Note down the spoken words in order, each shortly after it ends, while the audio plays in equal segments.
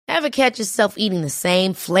Ever catch yourself eating the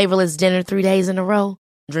same flavorless dinner 3 days in a row?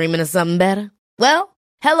 Dreaming of something better? Well,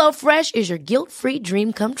 HelloFresh is your guilt-free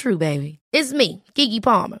dream come true, baby. It's me, Keke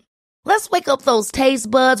Palmer. Let's wake up those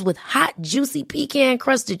taste buds with hot, juicy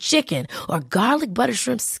pecan-crusted chicken or garlic butter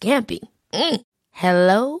shrimp scampi.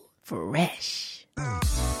 Hello Fresh.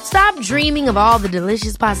 Stop dreaming of all the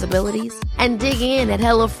delicious possibilities and dig in at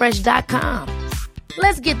HelloFresh.com.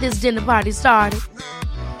 Let's get this dinner party started.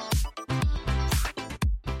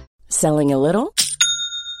 Selling a little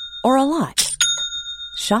or a lot?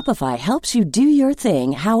 Shopify helps you do your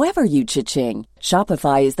thing however you cha-ching.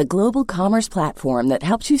 Shopify is the global commerce platform that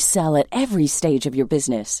helps you sell at every stage of your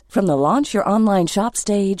business. From the launch your online shop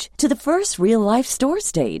stage to the first real-life store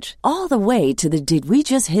stage, all the way to the did we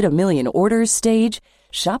just hit a million orders stage.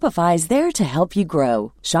 Shopify is there to help you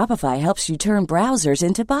grow. Shopify helps you turn browsers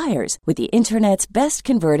into buyers with the internet's best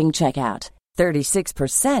converting checkout.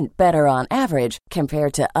 36% better on average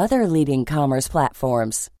compared to other leading commerce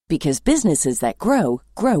platforms. Because businesses that grow,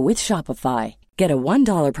 grow with Shopify. Get a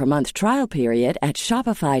 $1 per month trial period at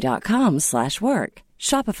shopify.com/work.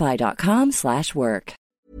 Shopify.com/work.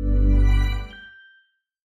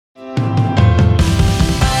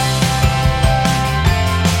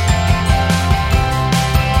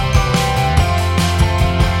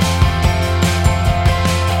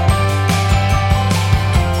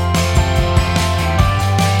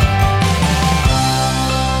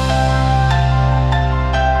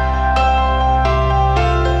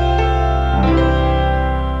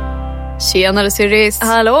 Tjenare Siris.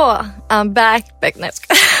 Hallå, I'm back. Nej,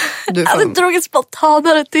 Du jag hade dragit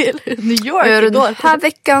spontanare till New York Den igår. här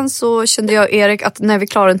veckan så kände jag och Erik att nej, vi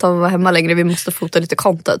klarar inte av att vara hemma längre. Vi måste fota lite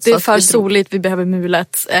content. Det är för soligt, vi behöver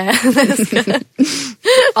mulet.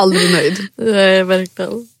 Aldrig nöjd. Nej,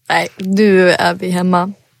 verkligen. Nej, nu är vi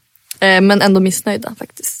hemma. Men ändå missnöjda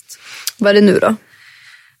faktiskt. Vad är det nu då?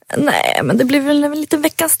 Nej, men det blir väl en liten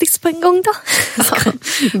veckans diss på en gång då.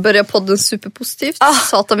 Börjar podden superpositivt.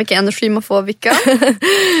 Satan vilka energi man får vilka.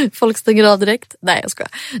 Folk stänger av direkt. Nej, jag skojar.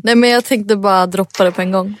 Nej, men jag tänkte bara droppa det på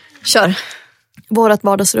en gång. Kör. Vårat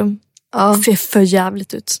vardagsrum. Ja. Ser för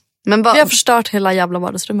jävligt ut. Men Vi har förstört hela jävla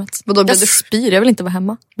vardagsrummet. Vadå, blev jag det spyr, jag vill inte vara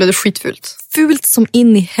hemma. Blev det skitfult? Fult som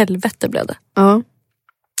in i helvete blev det. Ja.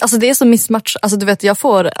 Alltså det är så missmatch. Alltså du vet, jag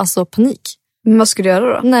får alltså panik. Men vad ska du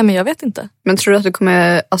göra då? Nej, men jag vet inte. Men tror du att du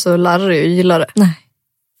kommer lära dig och gilla det? Nej.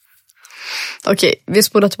 Okej, vi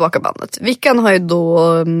spolar tillbaka bandet. Vickan har ju då,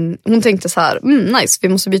 hon tänkte så här, nice, vi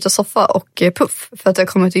måste byta soffa och puff. För att det har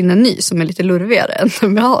kommit in en ny som är lite lurvigare än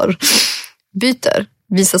den vi har. Byter.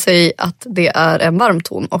 Visar sig att det är en varm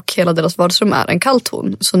ton och hela deras vardagsrum är en kall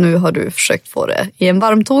ton. Så nu har du försökt få det i en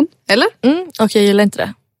varm ton, eller? Okej, jag gillar inte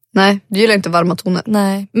det. Nej, du gillar inte varma toner.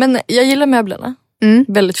 Nej, men jag gillar möblerna.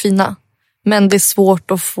 Väldigt fina. Men det är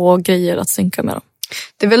svårt att få grejer att synka med dem.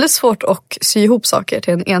 Det är väldigt svårt att sy ihop saker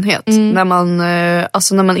till en enhet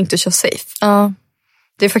när man inte kör safe. Ja.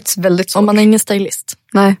 Det är faktiskt väldigt svårt. Om man är ingen stylist.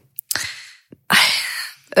 Nej.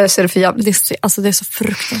 Ser det för jävligt? Det är så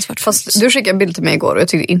fruktansvärt. Fast du skickade en bild till mig igår och jag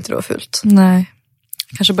tyckte inte det var fult. Nej.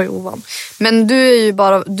 Kanske bara ovan. Men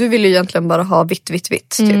du vill ju egentligen bara ha vitt typ.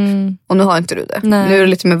 Och nu har inte du det. Nej. Nu är det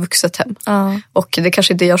lite mer vuxet hem. Ja. Och det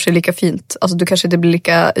kanske inte gör sig lika fint. Alltså du kanske inte blir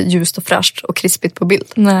lika ljust och fräscht och krispigt på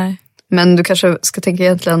bild. Nej. Men du kanske ska tänka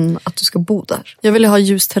egentligen att du ska bo där. Jag vill ha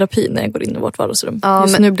ljusterapi när jag går in i vårt vardagsrum. Ja,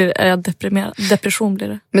 just nu är jag deprimerad. Depression blir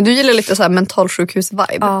det. Men du gillar lite så här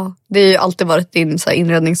mentalsjukhus-vibe. Ja. Det har ju alltid varit din så här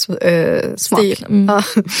inredningssmak. Ja.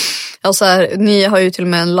 Alltså här, ni har ju till och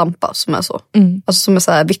med en lampa som är så. Alltså som är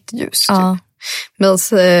så här vitt ljus. Ja. Typ. Medan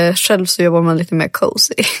själv så jobbar man lite mer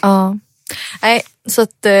cozy. Ja. Nej, så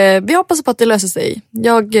att vi hoppas på att det löser sig.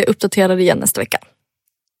 Jag uppdaterar igen nästa vecka.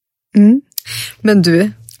 Men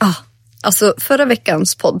du... Alltså förra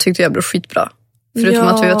veckans podd tyckte jag blev skitbra. Förutom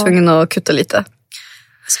att vi var tvungna att kutta lite.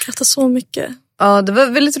 Jag skrattar så mycket. Ja, det var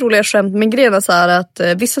väldigt roliga skämt. Men grejen är så här att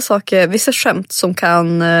vissa skämt som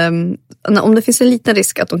kan... om det finns en liten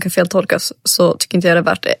risk att de kan feltolkas så tycker inte jag det är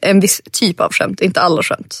värt det. En viss typ av skämt, inte alla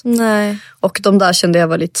skämt. Nej. Och de där kände jag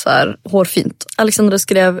var lite så här hårfint. Alexandra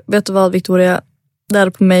skrev, vet du vad Victoria? Det är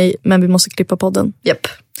på mig, men vi måste klippa podden. Japp.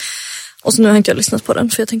 Och så nu har inte jag lyssnat på den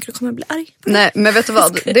för jag tänker att du kommer bli arg. Nej, men vet du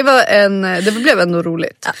vad? Det blev ändå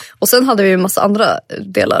roligt. Ja. Och sen hade vi en massa andra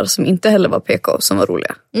delar som inte heller var PK som var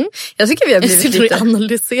roliga. Jag tycker vi har blivit lite... Vi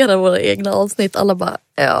analyserar våra egna avsnitt. Alla bara,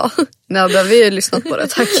 ja. Nej, vi har lyssnat på det.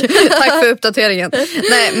 Tack för uppdateringen.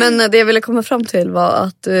 Nej, men det jag ville komma fram till var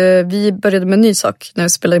att vi började med en ny sak när vi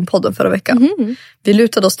spelade in podden förra veckan. Vi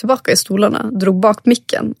lutade oss tillbaka i stolarna, drog bak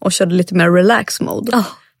micken och körde lite mer relax mode.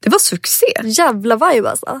 Det var succé. Jävla vibe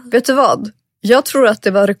alltså. Vet du vad? Jag tror att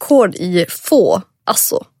det var rekord i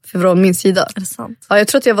från min sida. Är det sant? Ja, jag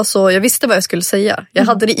tror att jag visste vad jag skulle säga. Jag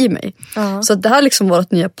hade det i mig. Så att det här liksom var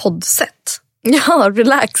ett nya poddsätt. Ja,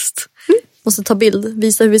 relaxed. Måste ta bild,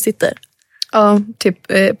 visa hur vi sitter. Ja, typ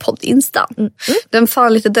podd-insta. Den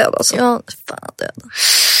fan lite död alltså. Ja, fan död.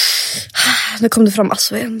 Nu kom det fram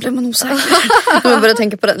igen, blev man osäker. Jag började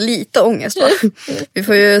tänka på det, lite ångest va? Vi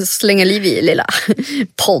får ju slänga liv i lilla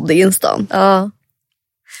podd-instan. Ja.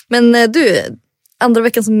 Men du, andra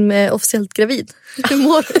veckan som är officiellt gravid. Hur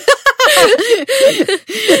mår du?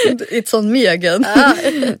 It's on me again.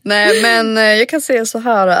 Nej, men jag kan säga så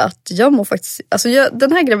här att jag mår faktiskt... Alltså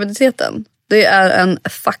den här graviditeten, det är en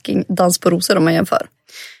fucking dans på rosor om man jämför.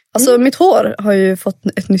 Alltså mitt hår har ju fått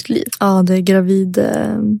ett nytt liv. Ja, det är gravid...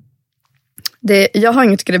 Jag har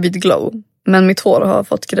inget gravid glow, men mitt hår har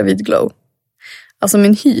fått gravid glow. Alltså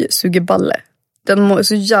min hy suger balle. Den mår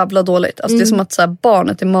så jävla dåligt. Alltså det är som att så här,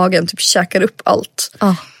 barnet i magen typ käkar upp allt.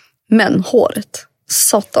 Men håret,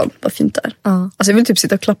 satan vad fint det är. Alltså jag vill typ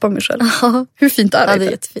sitta och klappa mig själv. Hur fint är det? Ja, det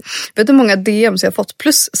är jättefint. Vet du hur många DMs jag har fått?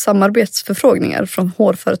 Plus samarbetsförfrågningar från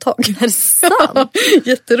hårföretag. Är det sant?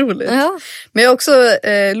 Jätteroligt. Ja. Men jag också...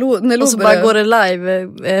 när Lo och så bara går det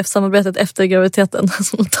live samarbetet efter graviditeten.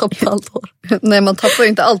 Som man tappar allt hår. Nej, man tappar ju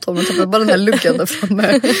inte allt hår. Man tappar bara den här luggen där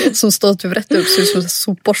framme. Som står typ rätt upp. Ser ut som en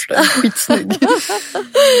sopborste. Skitsnygg.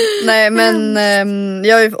 Nej, men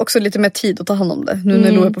jag har ju också lite mer tid att ta hand om det. Nu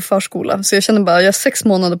när Lo är på förskola. Så jag känner bara, jag har 6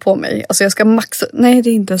 månader på mig. Alltså jag ska maxa... Nej, det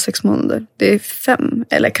är inte 6 månader. Det är 5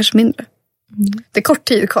 eller kanske mindre. Det är kort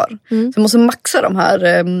tid kvar. Så jag måste maxa de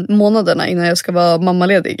här månaderna innan jag ska vara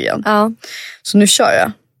mammaledig igen. Ja. Så nu kör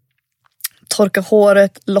jag. Torka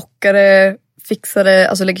håret, locka det, fixa det,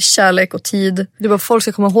 alltså lägger kärlek och tid. Du bara, folk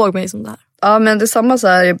ska komma ihåg mig som det här. Ja, men det är samma så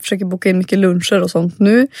här, jag försöker boka in mycket luncher och sånt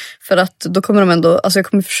nu. För att då kommer de ändå, alltså jag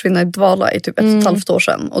kommer försvinna i dvala i typ 1,5 år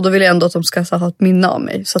sedan. Och då vill jag ändå att de ska så, ha ett minne av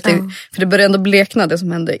mig. Så att för det börjar ändå blekna det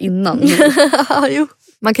som hände innan. Jo.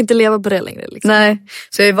 Man kan inte leva på det längre liksom. Nej,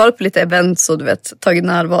 så jag har varit på lite events och du vet, tagit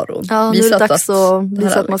närvaro. Ja, nu är det dags att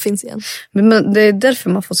visa att man finns igen. Men det är därför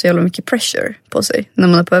man får så jävla mycket pressure på sig när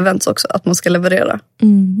man är på events också. Att man ska leverera.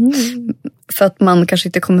 För att man kanske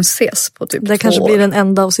inte kommer ses på typ 2 år. Det kanske blir den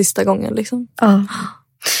enda och sista gången liksom. Ja.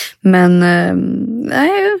 Men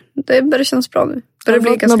nej, det börjar kännas bra nu. Har du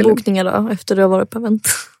fått några bokningar då efter du har varit på event?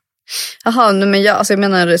 Jaha, men jag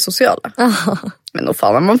menar det sociala. Men då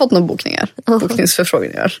fan har man fått några bokningar.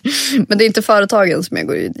 Bokningsförfrågningar. Men det är inte företagen som jag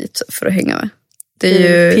går dit för att hänga med. Det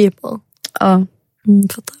är ju... people. Ja.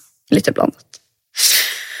 Fattar. Lite blandat.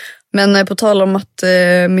 Men på tal om att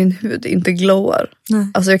min hud inte glowar.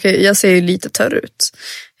 Alltså jag ser ju lite törr ut.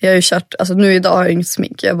 Jag har ju kört, alltså nu idag har jag inget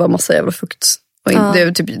smink. Jag har bara massa jävla fukt. Och det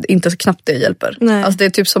är typ inte så knappt det hjälper. Nej. Alltså det är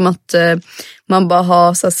typ som att man bara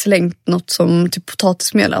har så här slängt något som typ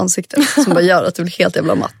potatismjöl i ansiktet. Som bara gör att det blir helt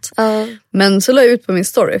jävla matt. Men så la jag ut på min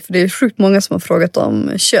story. För det är sjukt många som har frågat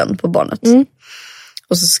om kön på barnet.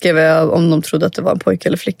 Och så skrev jag om de trodde att det var en pojke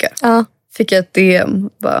eller flicka. Fick jag ett DM.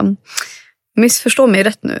 Bara, missförstå mig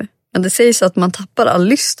rätt nu. Men det sägs att man tappar all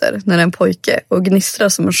lyster när det är en pojke. Och gnistrar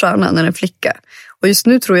som en stjärna när det är en flicka. Och just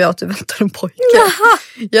nu tror jag att du väntar en pojke.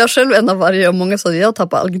 Jag är själv en av varje och många sa att jag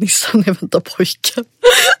tappar all gnista när jag väntar pojken.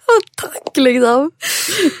 Tack liksom.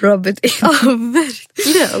 Rub it in. Ja,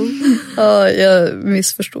 verkligen. Ja, jag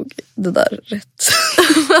missförstod det där rätt.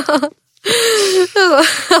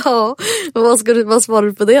 Ja, vad svarar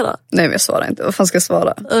du på det då? Nej, men jag svarar inte. Vad fan ska jag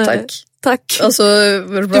svara? Tack. Alltså,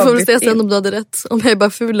 du får väl säga sen om du hade rätt. Om jag är bara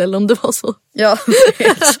ful eller om det var så. Ja,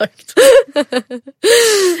 exakt.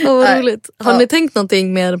 Ja, vad roligt. Har ni tänkt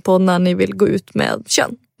någonting mer på när ni vill gå ut med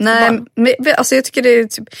kön? Nej, men, alltså jag tycker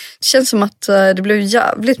det känns som att det blev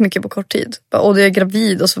jävligt mycket på kort tid. Och det är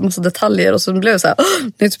gravid och så massa detaljer och så blev det så här,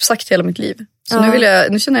 det är typ sagt hela mitt liv. Så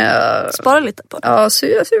nu känner jag... Spara lite på det. Ja, så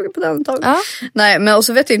jag suger på den ett tag. Nej, men och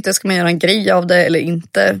så vet jag inte, ska man göra en grej av det eller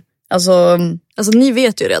inte? Alltså ni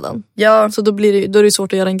vet ju redan. Ja. Så då är det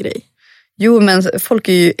svårt att göra en grej. Jo, men folk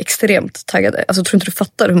är ju extremt taggade. Alltså tror inte du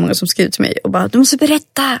fattar hur många som skriver till mig och bara, du måste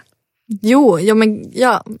berätta. Jo, men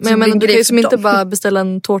jag menar, du kan ju som inte bara beställa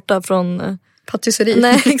en tårta från... Patisserie.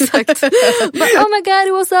 Nej, exakt. But, oh my god,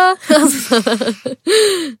 Rosa.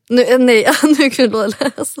 Nu kan du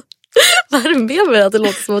läsa. Vad är det med mig att det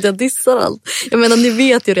låter som att jag dissar allt? Jag menar, ni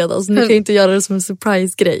vet ju redan, så ni kan ju inte göra det som en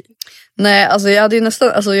surprise-grej. Nej, alltså jag hade ju nästan,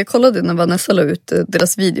 alltså jag kollade när Vanessa la ut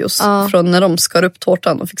deras videos från när de skar upp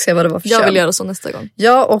tårtan och fick se vad det var för kön. Jag vill göra så nästa gång.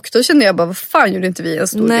 Ja, och då kände jag bara, vad fan gjorde inte vi en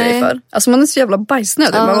stor grej för? Alltså man är så jävla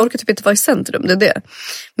bajsnödig, man orkar typ inte vara i centrum, det är det.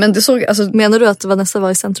 Men det såg, alltså... Menar du att Vanessa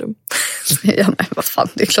var i centrum? Ja, men vad fan,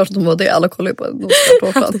 det är klart att de var det. Alla kollar ju på en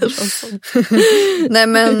Nej,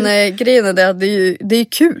 men grejen är det att det är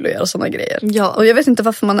kul att göra såna grejer. Ja. Och jag vet inte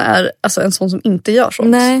varför man är alltså, en sån som inte gör sånt.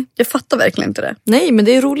 Nej. Jag fattar verkligen inte det. Nej, men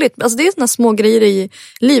det är roligt. Alltså, det är såna små grejer i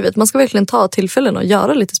livet. Man ska verkligen ta tillfällen och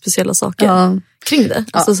göra lite speciella saker kring det.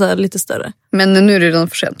 Alltså så här, lite större. Men nu är det redan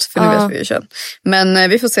för sent, för nu vet vi ju kön. Men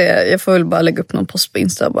vi får se, jag får väl bara lägga upp någon post på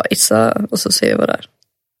Insta och bara och så ser jag vad det är.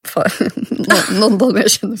 Någon dag när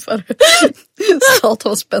jag känner för det. Satan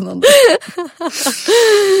vad spännande.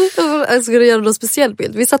 Jag skulle göra någon speciell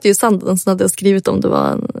bild. Vi satt ju i sanden och så hade jag skrivit om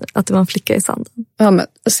att det var en flicka i sanden. Ja, men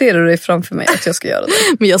ser du det framför mig att jag ska göra det?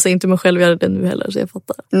 Men jag säger inte mig själv göra det nu heller, så jag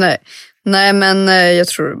fattar. Nej, men jag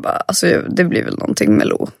tror bara, alltså det blir väl någonting med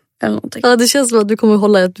Lo. Eller någonting. Ja, det känns som att du kommer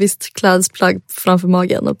hålla ett visst klädesplagg framför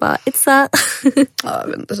magen och bara, it's a... Ja,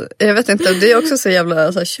 jag vet inte, det är också så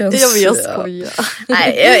jävla så här, köns... Jag skojar.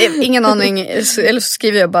 Nej, jag har ingen aning. Eller så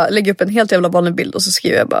skriver jag bara, lägger upp en helt jävla vanlig bild och så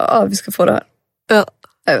skriver jag bara, vi ska få det här. Ja.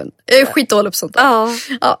 Jag är skitdålig på sånt där.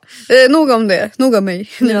 Ja. Nog om det, nog om mig.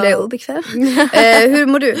 Nu blir jag obekväm. Hur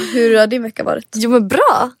mår du? Hur har din vecka varit? Jo, men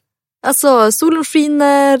bra. Alltså, solen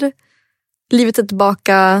skiner, livet är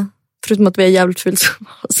tillbaka, förutom att vi är jävligt fyllt.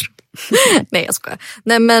 Nej, jag skojar.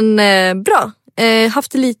 Nej, men bra.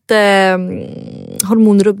 Haft lite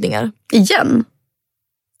hormonrubbningar. Igen?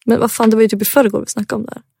 Men vad fan, det var ju typ i förrgår vi snackade om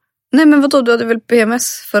det här. Nej, men vadå, du hade väl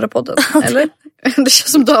PMS förra podden, eller? Det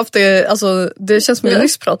känns som du har haft det, alltså det känns som vi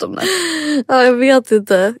nyss pratade om det. Ja, jag vet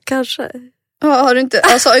inte, kanske. Ja, har du inte,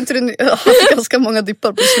 alltså har inte du har ganska många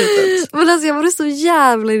dippar på slutet? Men alltså jag var så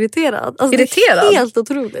jävla irriterad. Alltså, irriterad? Det är helt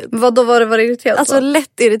otroligt. Vad då var det irriterad? Alltså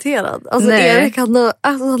lätt irriterad. Alltså Erik han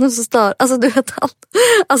är så stör. Alltså du vet allt.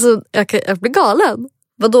 Alltså jag blir galen.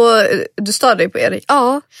 Vadå, du stör dig på Erik?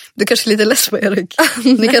 Ja. Du kanske är lite less på Erik.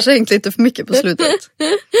 Ni kanske har hängt lite för mycket på slutet.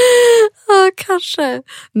 Ja, kanske.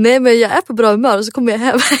 Nej, men jag är på bra humör och så kommer jag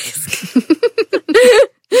hem.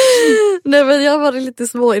 Nej, men jag var lite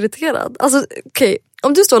småirriterad. Alltså okej,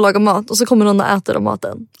 om du står och lagar mat och så kommer någon och äter av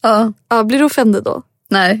maten. Ja, blir du offended då?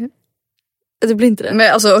 Nej. Det blir inte det.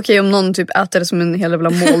 Men alltså okej, om någon typ äter det som en hel jävla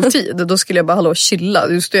måltid, då skulle jag bara hallå chilla.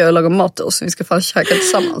 Du står och lagar mat och så vi ska fan käka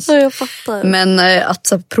tillsammans. Ja, jag fattar. Men att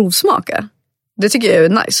så, provsmaka, det tycker jag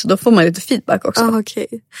är nice. Då får man lite feedback också. Okej.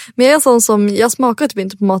 Men jag är sån som, jag smakar typ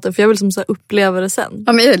inte på maten för jag vill som så här uppleva det sen.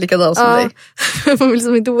 Ja, men jag är likadan som dig. Man vill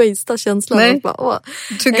liksom inte wastea känslan. Nej. Och bara,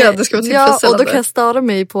 tycker att det ska vara tillfredsställande. Ja, och då kan jag störa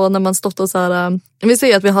mig på när man stått och så här. Vi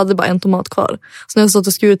säger att vi hade bara en tomat kvar. Så när jag stått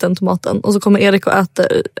och skurit den tomaten och så kommer Erik och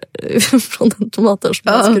äter från den tomaten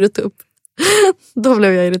som jag skurit upp. Då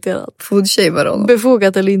blev jag irriterad. Foodshamer honom.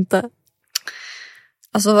 Befogat eller inte.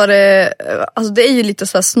 Alltså det är ju lite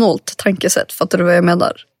så här snålt tankesätt, fattar du vad jag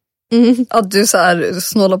menar? Att du så här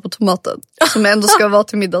snålar på tomaten som ändå ska vara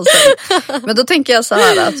till middag sen. Men då tänker jag så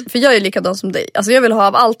här att, för jag är likadan som dig. Alltså jag vill ha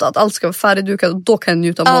av allt, att allt ska vara färdigdukat och då kan jag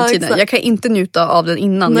njuta av måltiden. Exakt. Jag kan inte njuta av den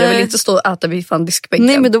innan. Nej. Jag vill inte stå och äta vid fan diskbänken.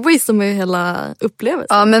 Nej, men då wastear man ju hela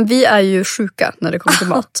upplevelsen. Ja, men vi är ju sjuka när det kommer till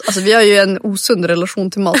mat. Alltså vi har ju en osund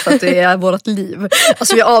relation till mat för att det är vårt liv.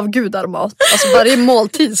 Alltså vi avgudar mat. Alltså varje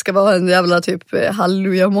måltid ska vara en jävla typ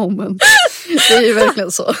halleluja moment. Det är ju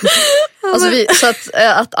verkligen så. Alltså så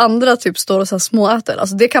att andra typ står och så här småäter,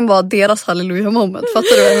 alltså det kan vara deras halleluja moment.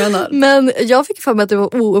 Fattar du vad jag menar? Men jag fick för mig att det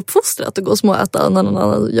var ouppfostrat att gå och småäta när någon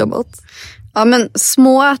annan gör mat. Ja, men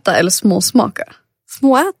småäta eller småsmaka?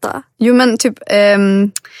 Småäta? Jo, men typ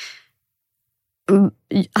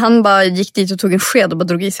han bara gick dit och tog en sked och bara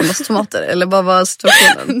drog i sig en massa tomater. Eller vad var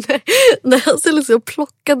situationen? Nej, jag så liksom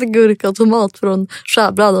plockade gurka och tomat från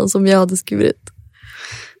skärbrädan som jag hade skurit.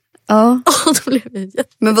 Ja. Då blev jag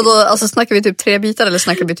Men vadå, alltså snackar vi typ 3 bitar eller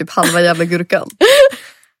snackar vi typ halva jävla gurkan?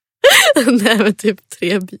 Nej, men typ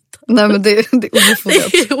 3 bitar. Nej, men det är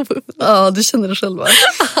obefogat. Ja, du känner det själv, va?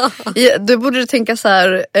 Du borde tänka så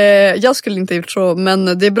här, jag skulle inte ha gjort så,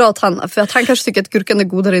 men det är bra att för att han kanske tycker att gurkan är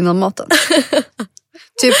godare innan maten.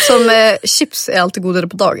 Typ som chips är alltid godare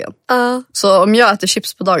på dagen. Så om jag äter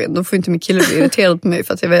chips på dagen, då får inte min kille bli irriterad på mig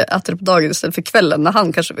för att jag äter det på dagen istället för kvällen när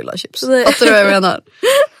han kanske vill ha chips. Fattar du vad jag menar?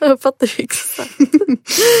 Jag fattar exakt.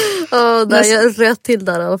 Jag röt till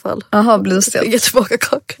där i alla fall. Jaha, blir det stelt? Jag fick tillbaka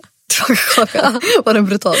kaka. Var den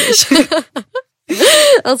brutal?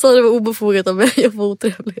 Alltså det var obefogat av mig, jag var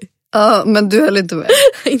otrevlig. Ja, men du höll inte med.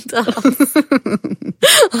 Inte alls.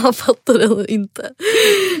 Han fattade det inte.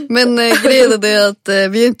 Men grejen är det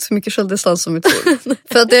att vi är inte så mycket självdistans som vi tror.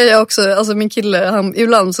 För att det är jag också, alltså min kille,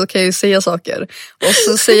 ibland så kan jag ju säga saker. Och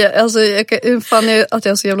så säger alltså att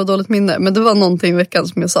jag har så jävla dåligt minne. Men det var någonting i veckan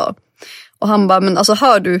som jag sa. Och han bara, men alltså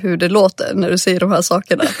hör du hur det låter när du säger de här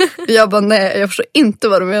sakerna? Jag bara, nej, jag förstår inte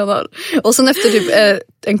vad du menar. Och sen efter typ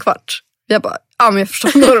en kvart, Jag bara, men jag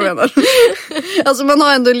förstår vad du menar. Alltså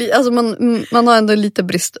man har ändå lite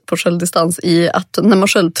brist på självdistans i att när man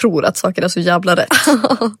själv tror att saker är så jävla rätt.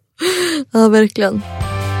 Ja, verkligen.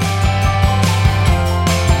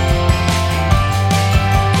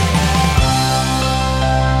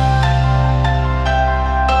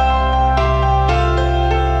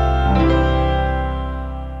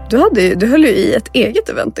 Du höll ju i ett eget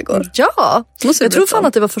event igår. Ja, jag tror fan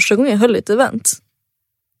att det var första gången jag höll i ett event.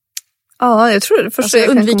 Ja, jag tror det. Första alltså, jag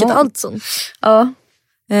undvikit allt sånt. Ja.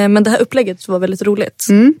 Men det här upplägget var väldigt roligt.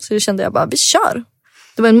 Så det kände jag bara, vi kör.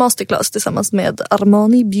 Det var en masterclass tillsammans med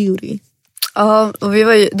Armani Beauty. Ja, och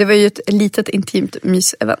det var ju ett litet intimt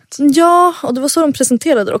mys-event. Ja, och det var så de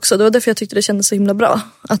presenterade det också. Det var därför jag tyckte det kändes så himla bra.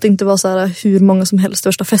 Att det inte var så här hur många som helst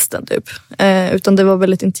värsta festen typ. Utan det var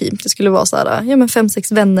väldigt intimt. Det skulle vara så här,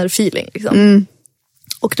 5-6 vänner feeling liksom.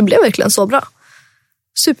 Och det blev verkligen så bra.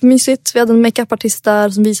 Supermysigt. Vi hade en makeup-artist där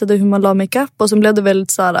som visade hur man la makeup. Och sen blev det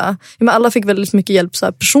väldigt så här, alla fick väldigt mycket hjälp så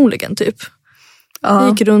här personligen typ. Jag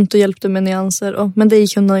gick runt och hjälpte med nyanser. Men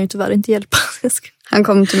det kunde han ju tyvärr inte hjälpa. Han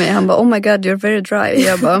kom till mig och han bara, oh my god, you're very dry.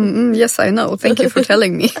 Jag bara, yes I know, thank you for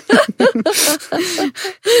telling me.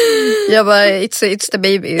 Jag bara, it's the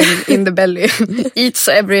baby in the belly. Eats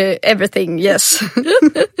everything, yes.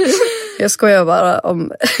 Jag skojar bara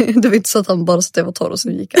om, det var inte så att han bara så att jag var torr och så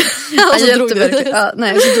gick han. Han hjälpte verkligen.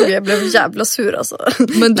 Nej, så drog jag blev jävla sur alltså.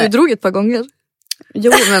 Men du drog ett par gånger.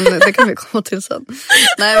 Jo, men det kan vi komma till sen.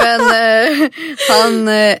 Nej, men han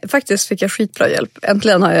faktiskt fick jag skitbra hjälp.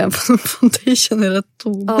 Äntligen har jag en foundation i rätt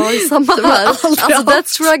ton. Ja, samma här. Alltså that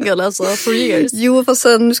struggle alltså, for years. Jo, fast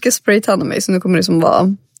nu ska jag spraytanna mig så nu kommer det som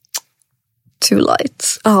vara too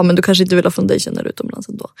light. Ja, men du kanske inte vill ha foundation där utomlands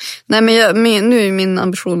ändå. Nej, men nu är min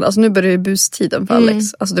ambition, alltså nu börjar ju bustiden för Alex.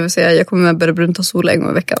 Alltså det vill säga, jag kommer börja brunta sola en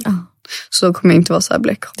gång i veckan. Så då kommer jag inte vara så här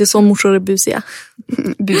blek. Det är så morsor är busiga.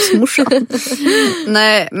 Busmorsa.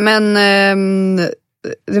 Nej, men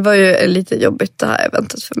det var ju lite jobbigt det här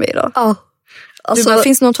eventet för mig då. Ja. Alltså, du bara,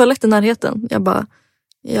 finns det någon toalett i närheten? Jag bara,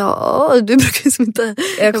 ja, du brukar ju inte.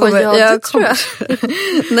 Jag kommer.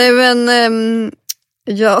 Nej, men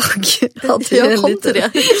jag hade en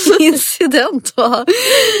liten incident.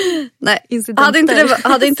 Nej,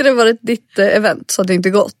 hade inte det varit ditt event så hade det inte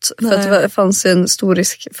gått. För att det fanns en stor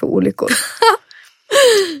risk för olyckor.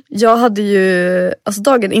 Jag hade ju, alltså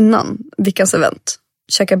dagen innan Vickans event,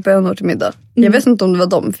 käkat bönor till middag. Jag vet inte om det var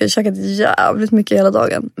dem, för jag käkade jävligt mycket hela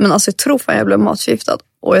dagen. Men alltså jag tror fan jag blev matförgiftad.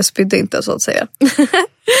 Och jag spydde inte, så att säga.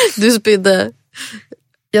 Du spydde?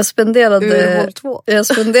 Jag spenderade,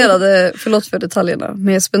 förlåt för detaljerna,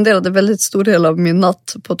 men jag spenderade väldigt stor del av min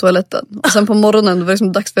natt på toaletten. Och sen på morgonen var det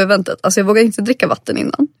liksom dags för eventet. Alltså jag vågade inte dricka vatten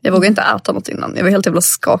innan. Jag vågade inte äta något innan. Jag var helt jävla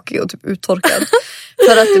skakig och typ uttorkad.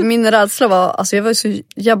 För att min rädsla var, alltså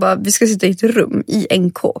jag bara, vi ska sitta i ett rum i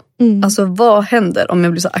NK. Alltså vad händer om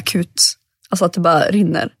jag blir så akut? Alltså att det bara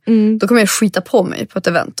rinner. Då kommer jag skita på mig på ett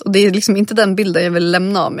event. Och det är liksom inte den bilden jag vill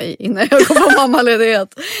lämna av mig innan jag går på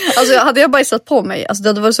mammaledighet. Alltså hade jag bajsat på mig, alltså det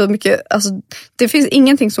hade varit så mycket, alltså det finns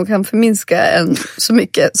ingenting som kan förminska en så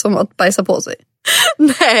mycket som att bajsa på sig.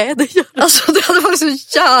 Nej, det gör det. Alltså det hade varit så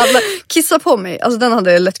jävla, kissa på mig. Alltså den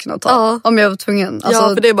hade jag lätt kunnat ta om jag var tvungen. Alltså,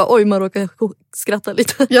 ja, för det är bara, oj, man råkar skratta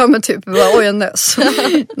lite. Ja, men typ, bara, oj, jag nös.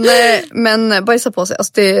 Nej, men bajsa på sig,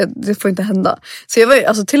 alltså det får inte hända. Så jag var ju,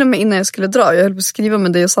 alltså till och med innan jag skulle dra, jag höll på att skriva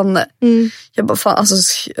med dig och Sanne. Jag bara, fan, alltså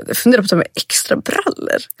jag funderar på att ta med extra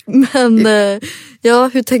brallor. Men, ja,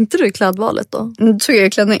 hur tänkte du i klädvalet då? Då tog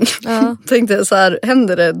jag klänning. Ja. Tänkte så här,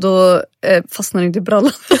 händer det, då fastnar inte i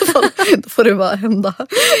brallan. Då får det bara hända.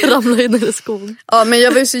 Ramla in i skon. Ja, men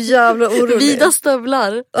jag var ju så jävla orolig. Vida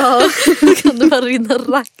stövlar. Ja. Då kan du bara rinna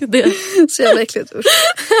rack det. Så jävla äckligt.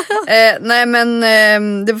 Nej, men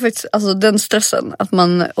det var faktiskt, alltså den stressen att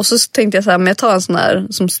man, och så tänkte jag så här, men jag tar en sån här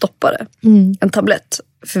som stoppare. En tablett,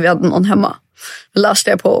 för vi hade någon hemma. Då läste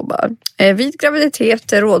jag på och bara, vid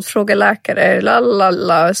graviditet, rådfråga läkare,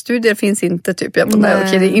 lalala, studier finns inte typ. Jag bara, nej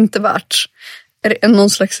okej, det är inte värt någon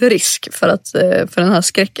slags risk för den här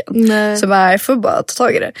skräcken. Nej. Så jag får bara ta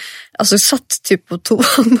tag i det. Alltså jag satt typ på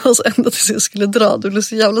toan alltså ända tills jag skulle dra. Det blev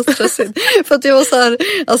så jävla stressigt. För att jag var så här,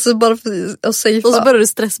 alltså bara för att safea. Och så började du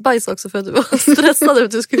stressbajs också för att du var stressad över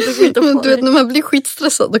att du skulle skita på dig. Du vet, när man blir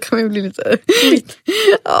skitstressad då kan man ju bli lite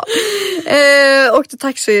ja. Åkte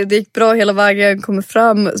taxi, det gick bra hela vägen. Kommer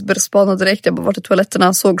fram, började spana direkt. Jag bara var till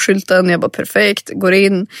toaletterna, såg skylten. Jag bara perfekt, går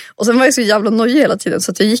in. Och sen var jag så jävla nojig hela tiden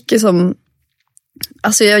så att jag gick som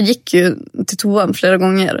Alltså jag gick ju till toan flera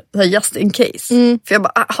gånger, så här just in case. För jag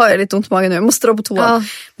bara, har jag lite ont i magen nu, jag måste dra på toan. Ja.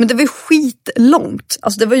 Men det var ju skitlångt.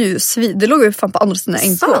 Alltså det var ju det låg ju fan på andra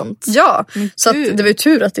sidan NK. Ja, så att det var ju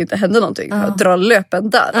tur att det inte hände någonting. Jag drar löpen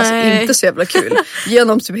där, alltså inte så jävla kul.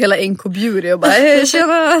 Genom typ hela NK Beauty och bara, hej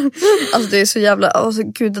tjena. Alltså det är så jävla, alltså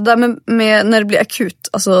gud, det där med när det blir akut,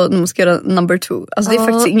 alltså när man ska göra number 2. Alltså det är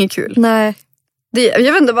faktiskt inget kul. Nej.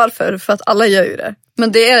 Jag vet inte varför, för att alla gör ju det.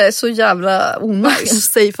 Men det är så jävla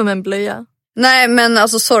onajs. Safe med en blöja. Nej men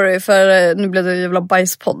alltså sorry, för nu blev det en jävla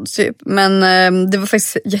bajspodd typ. Men det var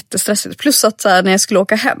faktiskt jättestressigt. Plus att så här, när jag skulle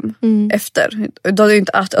åka hem efter, då hade jag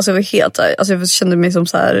inte ätit, alltså jag var helt, alltså jag kände mig som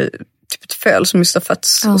så här, typ ett föl som just har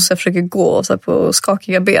fötts. Och så jag försöker gå så här, på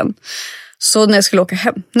skakiga ben. Så när jag skulle åka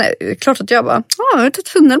hem, nej, klart att jag bara, jag har tagit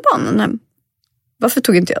tunnelbanan hem. Varför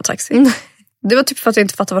tog inte jag taxi? Det var typ för att jag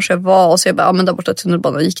inte fattade var jag var. Och så jag bara, men där borta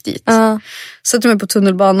tunnelbanan, gick dit. Sätter mig på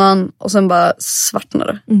tunnelbanan och sen bara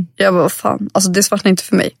svartnade. Jag bara, vad fan, alltså det svartnade inte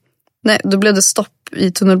för mig. Nej, då blev det stopp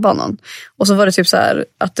i tunnelbanan. Och så var det typ så här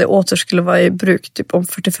att det åter skulle vara i bruk typ om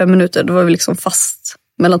 45 minuter. Då var vi liksom fast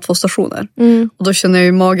mellan 2 stationer. Och då kände jag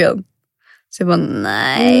ju magen. Så jag bara,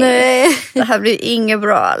 nej. Det här blir inget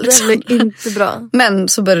bra alls. Det blir inte bra. Men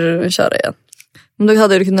så började du köra igen. Men då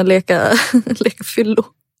hade du kunnat leka fyllo.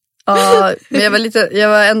 Ja, men jag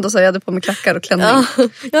var ändå så, jag hade på mig klackar och klänning.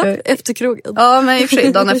 Ja, efter krogen. Ja, men i och för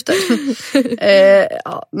sig dagen efter.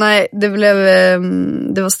 Nej,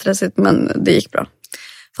 det var stressigt, men det gick bra.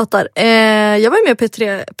 Fattar. Jag var ju med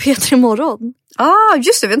P3 morgon.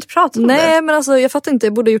 Just det, vi har inte pratat om det. Nej, men alltså jag fattar inte,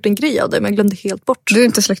 jag borde ha gjort en grej av det, men jag glömde helt bort. Du har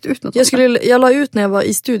inte släckt ut något? Jag la ut när jag var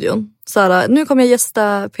i studion. Såhär, nu kommer jag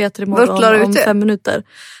gästa P3 morgon om 5 minuter.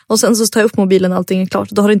 Och sen så tar jag upp mobilen och allting är klart.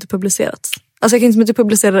 Då har det inte publicerats. Alltså jag kan inte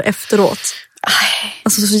publicera det efteråt.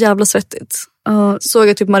 Alltså så jävla svettigt. Såg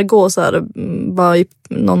jag typ Margot så här, var i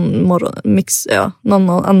någon morgonmix, någon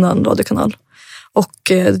annan radiokanal.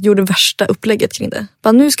 Och gjorde värsta upplägget kring det.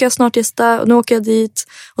 Bara, nu ska jag snart gästa och nu åker jag dit.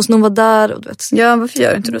 Och så någon var där. Och du vet. Ja, varför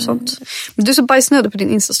gör inte du sånt? Men du är så bajsnödig på din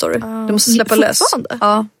Insta-story. Du måste släppa lös.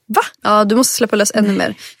 Ja. Va? Ja, du måste släppa lös ännu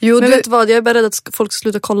mer. Men vet du vad, jag är bara rädd att folk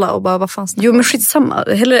slutar kolla och bara, vad fan snackar. Jo, men skitsamma.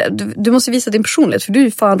 Du måste visa din personlighet, för du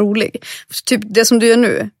är fan rolig. Typ det som du gör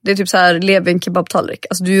nu, det är typ så här, lev i en kebabtallrik.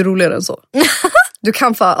 Alltså du är roligare än så. Du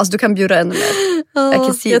kan bjuda ännu mer.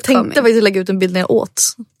 Jag tänkte faktiskt lägga ut en bild när jag åt.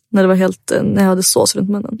 När det var helt, när jag hade sås runt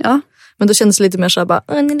munnen. Ja. Men då kändes det lite mer så här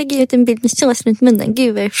bara, nu lägger jag ut en bild med sås runt munnen.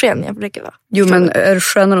 Gud vad skön jag försöker vara. Jo, men är det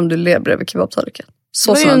skönare om du lever bredvid kebabtallriken?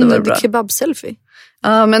 Såsen hade varit bra. Kebab-selfie.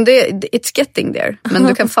 Ja, men it's getting there.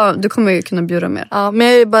 Men du kommer ju kunna bjuda mer. Ja,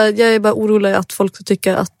 men jag är bara orolig att folk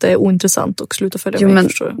tycker att det är ointressant och slutar följa mig.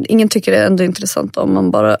 Men ingen tycker det är ändå intressant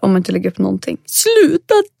om man inte lägger upp någonting.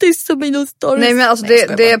 Sluta dissa mig någon stories. Nej, men alltså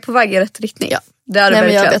det är på väg i rätt riktning. Ja. Det är nej,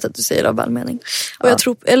 men jag vet att du säger av välmening. Och jag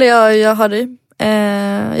tror, eller jag har dig.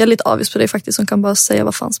 Jag är lite avis på dig faktiskt, som kan bara säga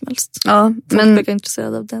vad fan som helst. Ja, men jag är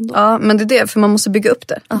intresserad av det ändå. Ja, men det är det, för man måste bygga upp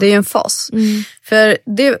det. Det är ju en fas. För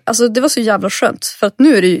det var så jävla skönt, för att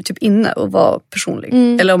nu är det ju typ inne att vara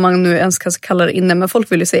personlig. Eller om man nu ens kan kalla det inne, men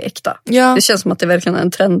folk vill ju säga äkta. Ja. Det känns som att det är verkligen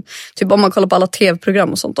en trend. Typ om man kollar på alla tv-program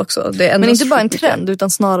och sånt också. Det är men inte bara en trend, utan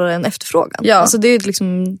snarare en efterfrågan. Ja. Alltså det är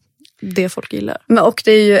liksom det folk gillar. Men och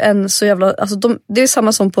det är ju en så jävla, alltså det är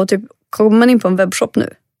samma som på typ, kommer man in på en webbshop nu.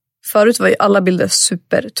 Förut var ju alla bilder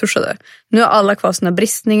supertuschade. Nu har alla kvar sina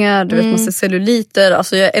bristningar, du vet, man ser celluliter.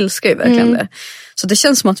 Alltså jag älskar ju verkligen det. Så det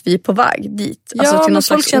känns som att vi är på väg dit. Ja, alltså till men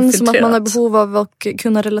folk känns som att man har behov av att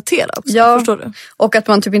kunna relatera också. Ja, förstår du? Och att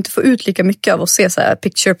man typ inte får ut lika mycket av att se så här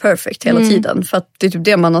picture perfect hela tiden. För att det är typ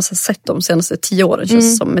det man har sett de senaste 10 åren,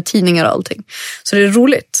 känns som, med tidningar och allting. Så det är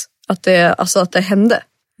roligt att det hände.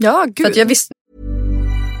 Ja, gud. För att jag visste.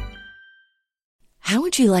 How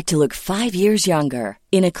would you like to look 5 years younger?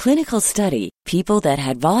 In a clinical study, people that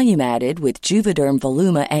had volume added with Juvederm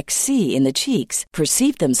Voluma XC in the cheeks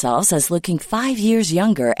perceived themselves as looking 5 years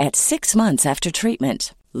younger at 6 months after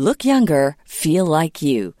treatment. Look younger, feel like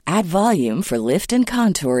you. Add volume for lift and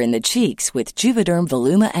contour in the cheeks with Juvederm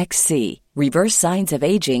Voluma XC. Reverse signs of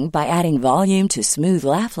aging by adding volume to smooth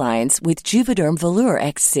laugh lines with Juvederm Volure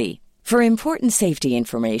XC. For important safety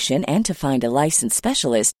information and to find a licensed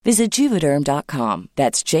specialist, visit Juvederm.com.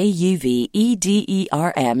 That's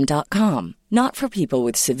JUVEDERM.com. Not for people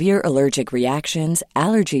with severe allergic reactions,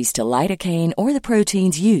 allergies to lidocaine, or the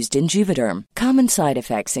proteins used in Juvederm. Common side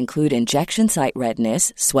effects include injection site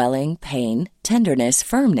redness, swelling, pain, tenderness,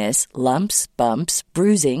 firmness, lumps, bumps,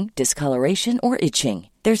 bruising, discoloration, or itching.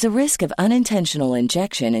 There's a risk of unintentional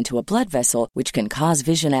injection into a blood vessel, which can cause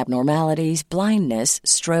vision abnormalities, blindness,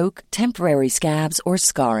 stroke, temporary scabs, or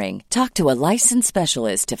scarring. Talk to a licensed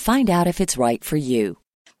specialist to find out if it's right for you.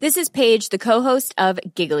 This is Paige, the co-host of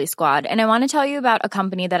Giggly Squad, and I want to tell you about a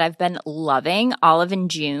company that I've been loving, Olive &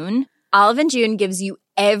 June. Olive & June gives you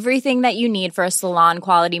everything that you need for a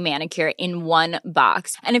salon-quality manicure in one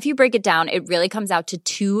box. And if you break it down, it really comes out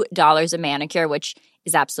to $2 a manicure, which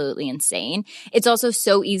is absolutely insane. It's also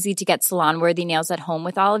so easy to get salon-worthy nails at home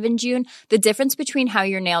with Olive & June. The difference between how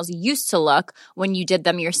your nails used to look when you did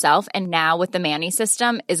them yourself and now with the Mani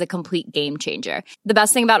system is a complete game changer. The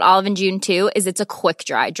best thing about Olive & June, too, is it's a quick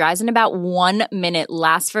dry. Dries in about 1 minute,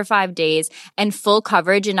 lasts for 5 days, and full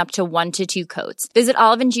coverage in up to 1 to 2 coats. Visit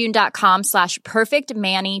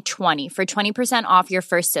oliveandjune.com/perfectmani20 for 20% off your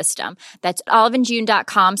first system. That's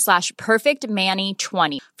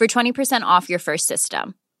oliveandjune.com/perfectmani20 for 20% off your first system.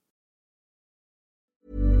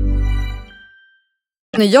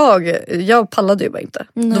 Jag pallade ju bara inte.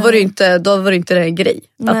 Då var det inte en grej.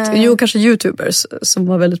 Att, kanske YouTubers som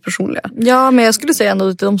var väldigt personliga. Ja, men jag skulle säga ändå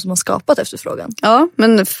att det är de som har skapat efterfrågan. Ja,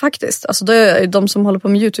 men faktiskt. Alltså, det är de som håller på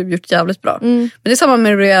med YouTube gjort jävligt bra. Men det är samma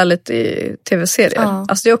med reality-tv-serier. Ja.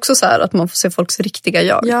 Alltså, det är också så här att man får se folks riktiga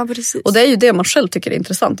jag. Ja, precis. Och det är ju det man själv tycker är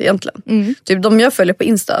intressant egentligen. Typ de jag följer på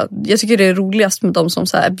Insta, jag tycker det är roligast med de som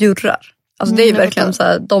så här bjurrar. Alltså det är ju verkligen så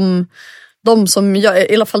här, de som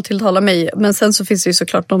jag, i alla fall tilltalar mig. Men sen så finns det ju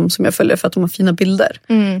såklart de som jag följer för att de har fina bilder.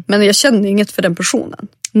 Men jag känner inget för den personen.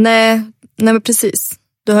 Nej men precis.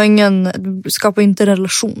 Du skapar inte en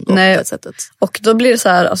relation då, på det sättet. Och då blir det så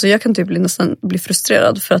här, alltså jag kan typ nästan bli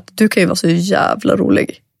frustrerad för att du kan ju vara så jävla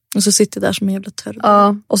rolig. Och så sitter där som en jävla törr.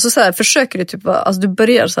 Ja, och så här, försöker du typ alltså du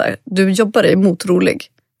börjar så här, du jobbar dig emot rolig.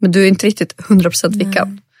 Men du är inte riktigt 100%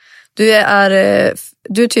 vickan. Du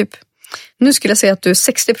är typ, nu skulle jag säga att du är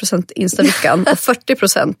 60% Insta-vickan och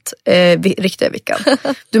 40% riktiga vickan.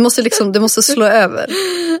 Du måste slå över.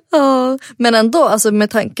 Ja, men ändå, alltså med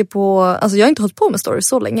tanke på, alltså jag har inte hållit på med stories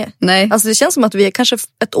så länge. Nej. Alltså det känns som att vi kanske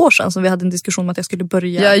ett år sedan som vi hade en diskussion om att jag skulle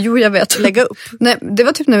börja jag vet. lägga upp. Nej, det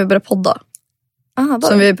var typ när vi började podda.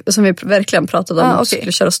 Som vi verkligen pratade om att vi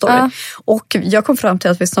skulle köra story. Och jag kom fram till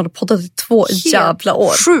att vi snart har poddat i 2 jävla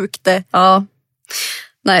år. Sjukt det. Ja.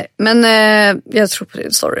 Nej, men jag tror på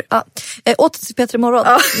din story. Ja. Åter till Peter imorgon.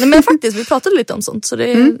 Ja. Nej, men faktiskt, vi pratade lite om sånt. Så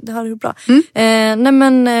det har ju bra. Nej,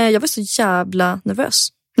 men jag var så jävla nervös.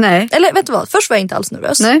 Nej. Eller vet du vad, först var jag inte alls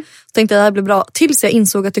nervös. Nej. Tänkte att det här blir bra. Tills jag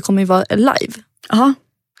insåg att det kommer ju vara live. Aha.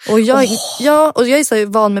 Och jag är så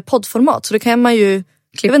van med poddformat. Så det kan man ju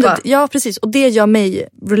klippa. Ja, precis. Och det gör mig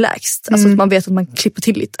relaxed. Alltså att man vet att man klipper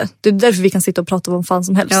till lite. Det är därför vi kan sitta och prata om vad fan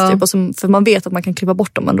som helst. Ja. Typ, för man vet att man kan klippa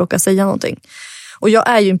bort om man råkar säga någonting. Och jag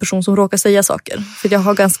är ju en person som råkar säga saker. För jag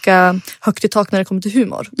har ganska högt i tak när det kommer till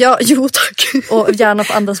humor. Ja, jo tack. Och gärna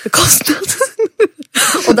på andras bekostnad.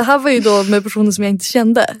 Och det här var ju då med personer som jag inte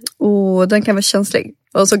kände. Och den kan vara känslig.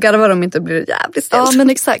 Och så garvar de inte, blir det jävligt stelt. Ja, men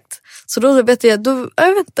exakt. Så då vet jag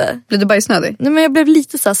vet inte. Blev du bajsnödig? Nej, men jag blev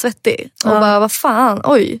lite så här svettig. Och bara, vad fan,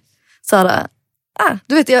 oj. Så här,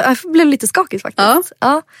 du vet, jag blev lite skakig faktiskt.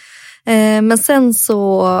 Ja. Men sen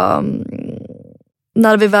så...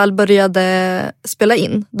 när vi väl började spela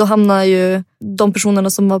in, då hamnade ju de personerna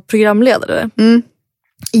som var programledare.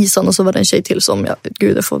 Ison och så var det en tjej till som,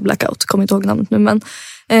 jag får blackout, kommer inte ihåg namnet nu, men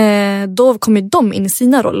då kom ju de in i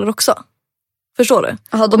sina roller också. Förstår du?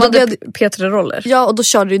 Jaha, de hade P3-roller. Ja, och då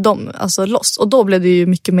körde ju de alltså loss. Och då blev det ju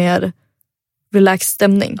mycket mer relaxed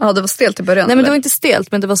stämning. Ja, det var stelt i början. Nej, men det var inte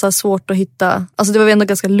stelt, men det var så här svårt att hitta. Alltså det var ändå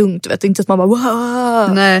ganska lugnt, vet. Inte att man bara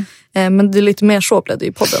wow. Nej. Men det är lite mer så blev det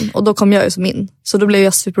i podden. Och då kom jag ju som in. Så då blev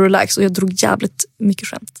jag super relaxed och jag drog jävligt mycket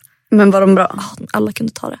skämt. Men var de bra? Alla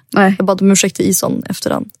kunde ta det. Nej. Jag bad om ursäkt till Ison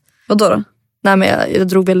efterhand. Vadå då? Nej, men jag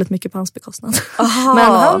drog väldigt mycket på hans bekostnad.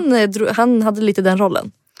 Aha. Men han hade lite den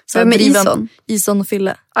rollen. Så vem är Ison? Ison och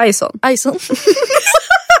Fille. Ison.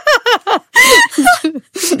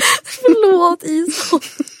 Förlåt, Ison.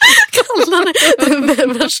 Kallar det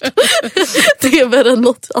värsta. Det är värre än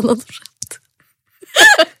något annat skämt.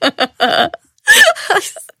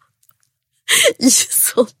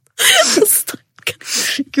 Ison.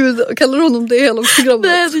 Gud, kallar du honom det hela programmet?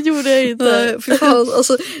 Nej, det gjorde jag inte. Nej, för fan,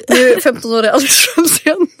 alltså, nu är 15 år Alex Schrems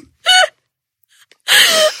igen.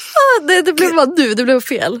 Nej, det blev bara nu, det blev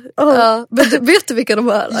fel. Ja. Men vet du vilka de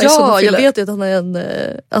är? Ja, jag vet ju att han är en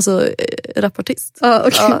rapartist. Ja,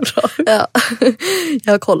 okej, bra. Ja.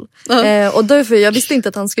 Jag har koll. Och därför, jag visste inte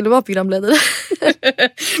att han skulle vara programledare.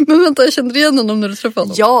 Men vänta, jag kände igen honom när du träffade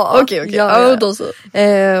honom. Ja, okej. Ja. Då så.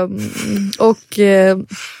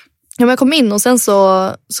 Men jag kom in och sen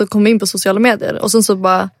så kom jag in på sociala medier. Och sen så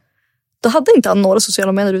bara, då hade inte han några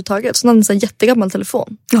sociala medier överhuvudtaget. Så han hade en jättegammal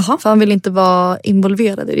telefon. Jaha. För han ville inte vara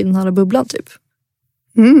involverad i den här bubblan typ.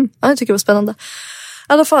 Ja, jag tycker det var spännande. I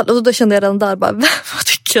alla fall, och då kände jag redan där bara, vad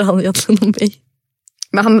tycker han egentligen om mig?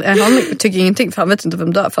 Men han tycker ingenting, för han vet inte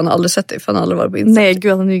vem du är. För han har aldrig sett dig, för han har aldrig varit på Instagram. Nej,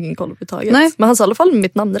 gud, han har ju ingen koll på taget. Nej. Men han sa i alla fall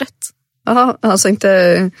mitt namn rätt. Jaha, alltså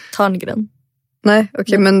inte... Tarngren. Nej,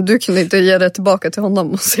 okej, men du kunde inte ge det tillbaka till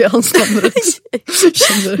honom och se hans namn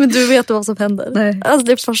rätt. Men du vet vad som händer. Nej. Alltså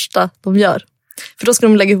det första de gör. För då ska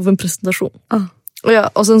de lägga ihop en presentation.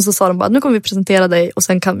 Och sen så sa de bara, nu kommer vi presentera dig och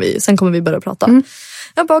sen kommer vi börja prata.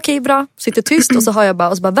 Jag bara okej, bra. Sitter tyst och så har jag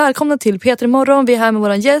bara, välkomna till Peter imorgon. Vi är här med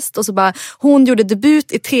våran gäst. Och så bara, hon gjorde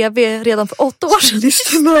debut i tv redan för 8 år sedan.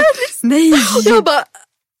 Nej. Jag bara,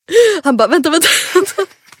 han bara, vänta.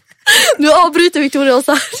 Nu avbryter Victoria och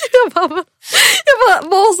så här. Jag bara,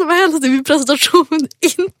 vad som helst i min presentation,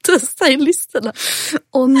 inte stylisterna.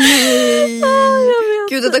 Åh nej.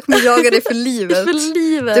 Gud, det där kommer jaga dig för livet. För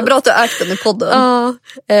livet. Det är bra att du ägt den i podden. Ja,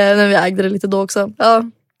 men vi ägde det lite då också. Ja.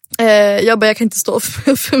 Jag kan inte stå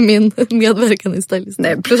för min medverkan i stylisten.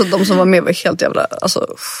 Nej, plus att de som var med var helt jävla...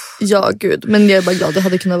 Alltså... Ja, gud. Men jag är bara glad. Det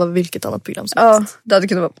hade kunnat vara vilket annat program som helst. Det hade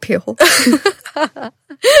kunnat vara PH.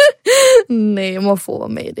 Nej, man får vara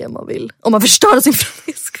med i det man vill. Om man förstör sin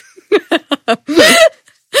frisk.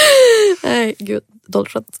 Nej, gud.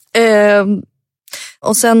 Dåligt skönt.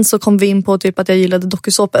 Och sen så kom vi in på typ att jag gillade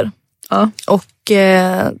dokusåpor. Ja. Och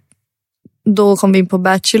då kom vi in på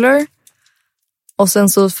Bachelor. Och sen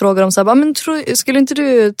så frågade de så här, men skulle inte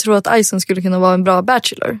du tro att Ison skulle kunna vara en bra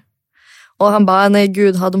bachelor? Och han bara, nej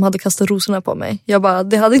gud, de hade kastat rosorna på mig. Jag bara,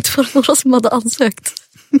 det hade inte varit några som hade ansökt.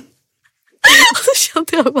 Och så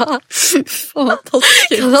kände jag bara, fan vad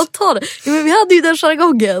taskigt. Kan han ta det? Ja, men vi hade ju den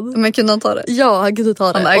jargongen. Men kunde han ta det? Ja, han kunde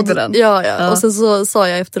ta det. Han ägde den. Ja. Och sen så sa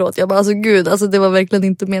jag efteråt, jag bara, alltså gud, alltså det var verkligen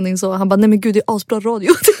inte mening så. Han bara, nej men gud, det är asbra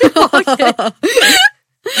radio. Okej.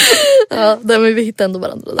 Ja, men vi hittade ändå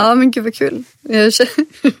varandra där. Ja, men gud vad kul. Jag känner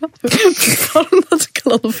att du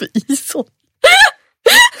kallar honom för Ison.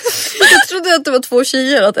 Jag trodde att det var 2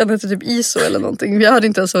 tjejer, att en hette typ Iso eller någonting. Jag hörde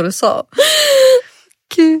inte ens vad du sa.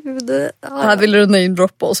 Gud. Här ville du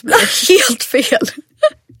namedroppa oss, blev det helt fel.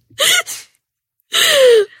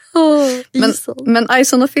 Men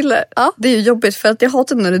Ison och Fille, det är ju jobbigt för att jag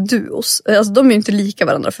hatar när det är duos. Alltså de är ju inte lika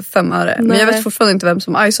varandra för 5 öre. Men jag vet fortfarande inte vem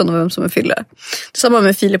som är Ison och vem som är Fille. Detsamma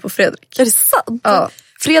med Filip och Fredrik. Är det sant? Ja.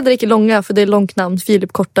 Fredrik är långa för det är långt namn.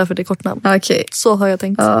 Filip korta för det är kort namn. Okej. Så har jag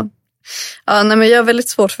tänkt. Ja, nej, men jag är väldigt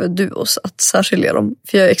svårt för duos att särskilja dem.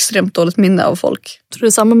 För jag är extremt dåligt minne av folk. Tror du det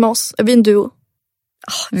är samma med oss? Är vi en duo?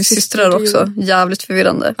 Vi är systrar också. Jävligt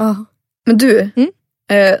förvirrande. Ja. Men du,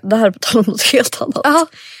 det här är på tal om något helt annat. Aha.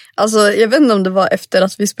 Alltså, jag vet inte om det var efter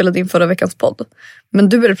att vi spelade in förra veckans podd. Men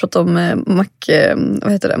du började prata om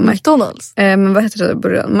vad heter det? McDonalds. Men vad heter det i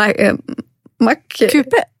början?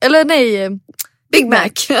 QP? Eller nej, Big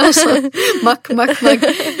Mac. Alltså, Mac.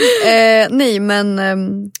 Nej, men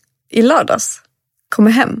i lördags kom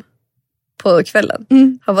jag hem på kvällen.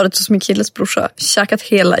 Har varit hos min killes brorsa. Käkat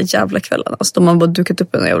hela jävla kvällen. Alltså de har bara dukat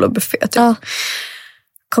upp en jävla buffé. Typ. Ja.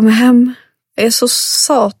 Kommer hem. Jag är så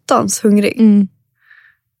satans hungrig.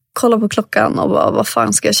 Kolla på klockan och bara, vad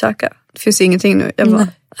fan ska jag käka? Det finns ingenting nu. Jag bara,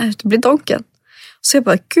 det blir donken. Så jag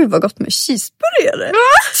bara, gud vad gott med cheeseburgare.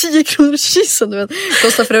 10 kronor cheesen, du vet.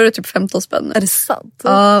 Kostar för övrigt typ 15 spänn. Är det sant?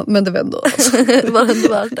 Ja, men det var ändå. Alltså. Det var ändå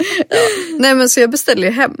värt det. Ja. Nej, men så jag beställde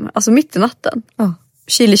ju hem. Alltså mitt i natten.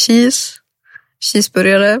 Chili cheese.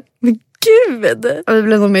 Cheeseburgare. Men gud! Och det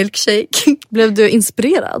blev någon milkshake. Blev du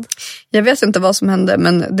inspirerad? Jag vet inte vad som hände,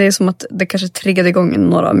 men det är som att det kanske triggade igång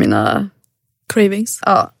några av mina... Cravings?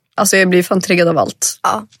 Ja, alltså jag blir fan triggad av allt.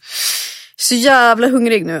 Ja. Så jävla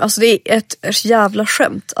hungrig nu. Alltså det är ett jävla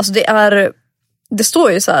skämt. Alltså det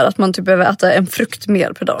står ju så här att man typ behöver äta en frukt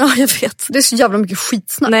mer per dag. Ja, jag vet. Det är så jävla mycket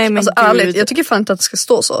skitsnack. Nej, men alltså ärligt, jag tycker fan inte att det ska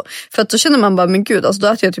stå så. För att då känner man bara, men gud, alltså då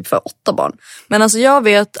äter jag typ för 8 barn. Men alltså jag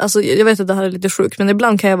vet att det här är lite sjukt, men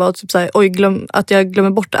ibland kan jag vara typ såhär, att jag glömmer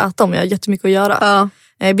bort att äta om jag har jättemycket att göra. Ja.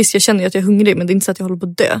 Visst, jag känner ju att jag är hungrig, men det är inte så att jag håller på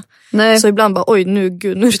att dö. Nej. Så ibland bara, nu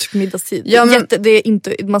är det typ middagstid. Ja, men... det är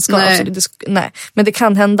inte, man ska absolut, nej. Men det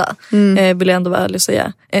kan hända, vill jag ändå vara ärlig och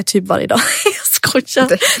säga. Typ varje dag. Jag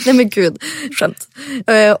skojar. Nej men gud, skämt.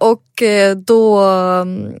 Och då,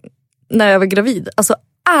 när jag var gravid, alltså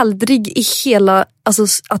aldrig i hela, alltså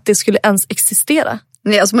att det skulle ens existera.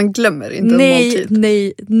 Nej, alltså man glömmer inte en måltid.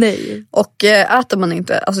 Nej. Och äter man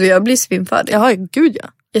inte, alltså jag blir svinfärdig. Jaha, gud ja.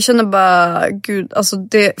 Jag känner bara, gud, alltså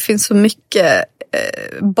det finns så mycket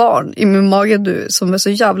barn i min mage nu som är så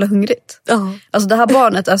jävla hungrigt. Ja. Alltså det här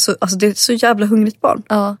barnet är så, alltså det är så jävla hungrigt barn.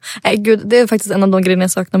 Ja. Nej gud, det är faktiskt en av de grejerna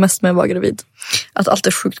jag saknar mest med att vara gravid. Att allt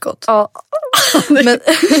är sjukt gott. Ja. Men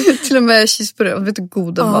till och med cheeseburgare, vet du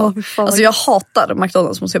god den var. Alltså jag hatar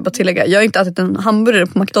McDonalds, måste jag bara tillägga. Jag har inte ätit en hamburgare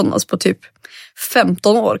på McDonalds på typ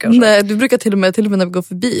 15 år kanske. Nej, du brukar till och med när vi går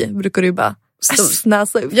förbi brukar du bara,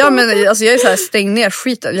 Snäsa upp. Ja, men alltså, jag är så här, stäng ner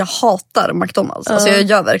skiten. Jag hatar McDonalds. Alltså, jag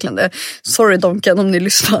gör verkligen det. Sorry Donken om ni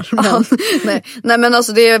lyssnar. Men, nej men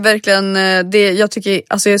alltså det är verkligen jag tycker,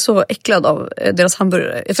 alltså jag är så äcklad av deras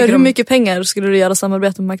hamburgare. För hur mycket pengar skulle du göra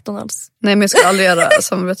samarbete med McDonalds? Nej, men jag ska aldrig göra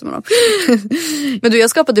samarbete med dem. Men du, jag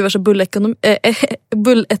skapade diverse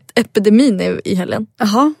bullepidemin i helgen.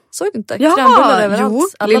 Jaha. Såg du inte? Ja, Krämbullar överallt. jo,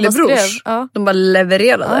 Alla Lillebrors. Ja. De bara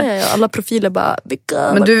levererade. Ja. Alla profiler bara...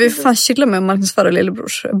 Men du vill fan chilla med att marknadsföra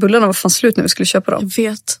Lillebrors. Bullarna var fan slut när vi skulle köpa dem. Jag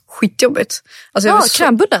vet. Skitjobbigt. Alltså,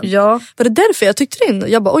 krämbullen? Ja. Var det därför jag tyckte det in?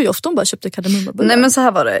 Jag bara, oj, ofta de bara köpte kardemummabullar. Nej, men så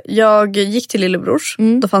här var det. Jag gick till Lillebrors.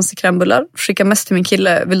 Då fanns det krämbullar. Skickade mest till min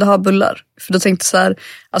kille. Vill du ha bullar? För då tänkte jag så här.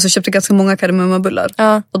 Alltså jag köpte ganska många kardemummabullar.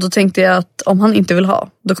 Ja. Och då tänkte jag att om han inte vill ha,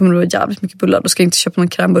 då kommer det vara jävligt mycket bullar. Då ska jag inte köpa någon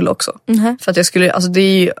krämbulle också. För att jag skulle, alltså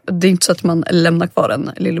det är inte så att man lämnar kvar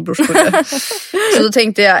en Lillebrorsbulle. Så då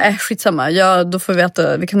tänkte jag, skitsamma. Då får vi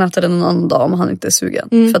äta, vi kan äta den någon annan dag om han inte är sugen.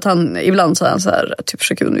 För att han, ibland så är han så här, typ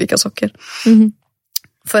försöker undvika socker.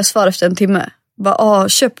 Får jag svara efter en timme? Bara,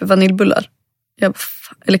 köp vaniljbullar.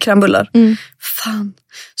 Eller krämbullar. Fan.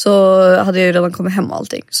 Så hade jag ju redan kommit hem och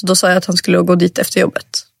allting. Så då sa jag att han skulle gå dit efter jobbet.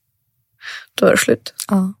 Då var det slut.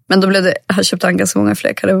 Ja. Men då blev det, han köpte han ganska många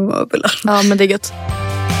fler krämbullar. Ja, men det är gött.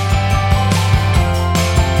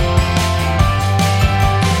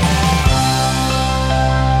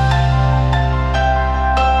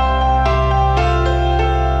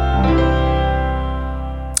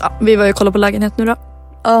 Ja, vi var ju och kollade på lägenhet nu då.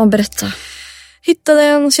 Ja, berätta. Hittade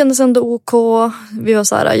den, kändes ändå OK. Vi var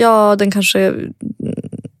så här, ja, den kanske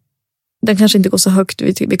inte går så högt.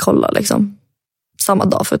 Vi kollar liksom. Samma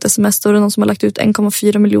dag för ett sms. Då är det någon som har lagt ut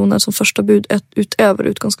 1,4 miljoner som första bud utöver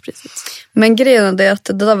utgångspriset. Men grejen är att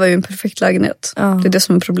det där var ju en perfekt lägenhet. Ja. Det är det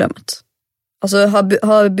som är problemet. Alltså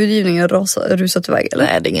har budgivningen rusat iväg eller?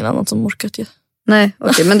 Nej, det är ingen annan som orkat ju. Nej,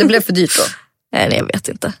 okej, men det blev för dyrt då. Nej, jag vet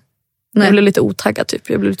inte. Nej. Jag blev lite otaggad typ.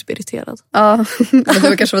 Jag blev lite irriterad. Ja,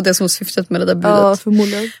 det kanske var det som var syftet med det där budet. Ja,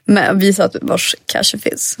 förmodligen. Men visa att vars cash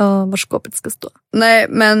finns. Ja, var skåpet ska stå. Nej,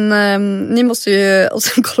 men ni måste ju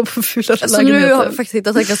också kolla på fulare lägenheter. Så nu har vi faktiskt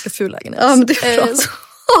hittat en ganska ful lägenhet. Ja, men det är bra.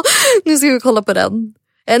 Nu ska vi kolla på den.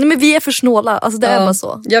 Nej, men vi är för snåla. Alltså det är bara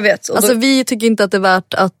så. Jag vet. Alltså vi tycker inte att det är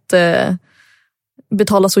värt att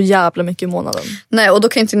betala så jävla mycket i månaden. Nej, och då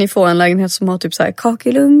kan inte ni få en lägenhet som har typ så här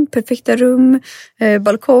kakelugn, perfekta rum,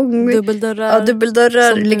 balkong, dubbeldörrar. Ja,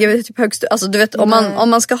 dubbeldörrar, ligger typ högst. Alltså du vet, om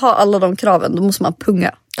man ska ha alla de kraven, då måste man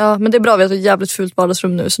punga. Ja, men det är bra, vi har ett jävligt fult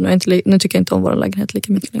vardagsrum nu, så nu tycker jag inte om vår lägenhet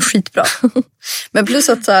lika mycket längre. Skitbra. Men plus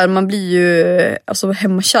att så här, man blir ju alltså,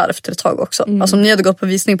 hemmakär efter ett tag också. Alltså om ni hade gått på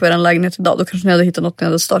visning på er lägenhet idag, då kanske ni hade hittat något ni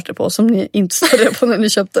hade startat på som ni inte startade på när ni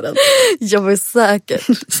köpte den. Jag var säker.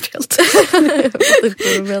 Stelt.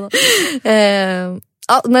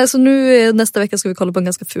 Ja, nej, så nu nästa vecka ska vi kolla på en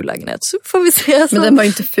ganska ful lägenhet. Så får vi se. Men den var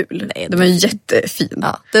inte ful. Nej, den var jättefin.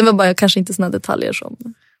 Ja, den var bara kanske inte såna detaljer som...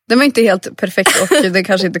 Den var inte helt perfekt och den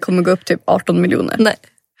kanske inte kommer gå upp typ 18 miljoner. Nej.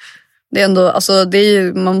 Det är ändå, alltså det är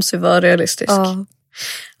ju, man måste ju vara realistisk. Ja.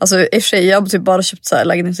 Alltså i och för sig, jag har typ bara köpt så här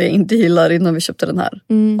lägenheter jag inte gillar innan vi köpte den här.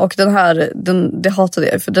 Och den här, det hatade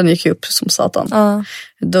jag för den gick ju upp som satan. Ja.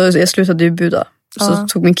 Då jag slutade ju buda. Så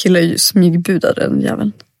tog min kille ju smygbudade den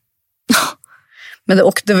jäveln. Men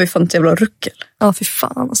det var ju fan ett jävla ruckel. Ja, fy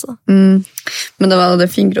fan alltså. Men det var en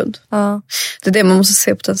fin grund. Ja. Det är det man måste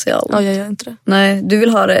se potential. Ja, jag gör inte det. Nej, du vill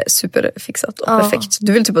ha det superfixat och perfekt.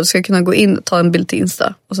 Du vill typ att du ska kunna gå in, ta en bild till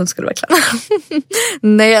Insta och sen ska det vara klart.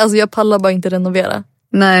 Nej, alltså jag pallar bara inte renovera.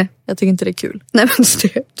 Nej. Jag tycker inte det är kul. Nej, men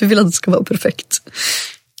du vill att det ska vara perfekt.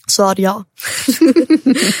 Svar ja.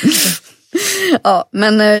 Ja,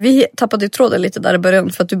 men vi tappade ju tråden lite där i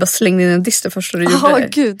början för att du bara slängde in en diss det första du gjorde. Ja,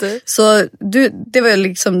 gud. Så det var ju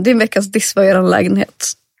liksom, din veckas diss var er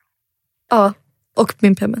lägenhet. Ja, och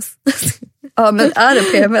min PMS. Ja, men är det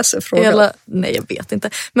PMS frågan? Nej, jag vet inte.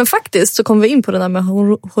 Men faktiskt så kom vi in på det där med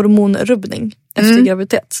hormonrubbning efter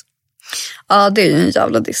graviditet. Ja, det är ju en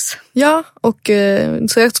jävla diss. Ja, och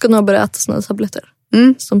så jag ska nog börja äta såna tabletter.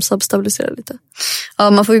 Som substabiliserar lite.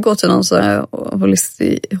 Ja, man får ju gå till någon sån här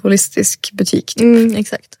holistisk butik. Typ.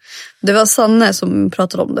 Exakt. Det var Sanne som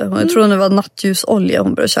pratade om det. Jag tror det var nattljusolja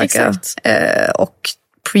hon började käka. Exakt. Och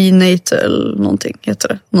prenatal någonting heter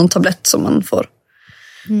det. Någon tablett som man får.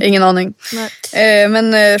 Ingen aning.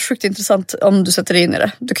 Men sjukt intressant om du sätter dig in i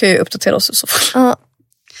det. Du kan ju uppdatera oss i så fall. Ja.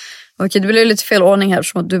 Okej, det blir lite fel ordning här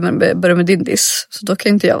som att du börjar med din diss. Så då kan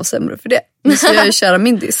inte jag vara sämre för det. Men så jag ju köra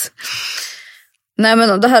min diss. Nej,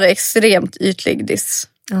 men det här är extremt ytlig diss.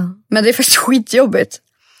 Ja. Men det är faktiskt skitjobbigt.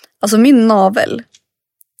 Alltså min navel,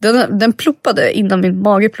 den ploppade innan min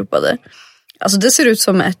mage ploppade. Alltså det ser ut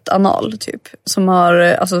som ett anal typ. Som har...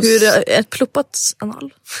 Alltså, Hur är ett ploppat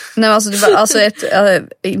anal? Nej, alltså det var alltså ett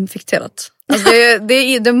infekterat. Alltså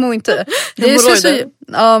det mår inte. Det ser så,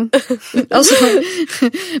 ja, alltså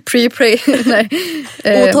pre nej.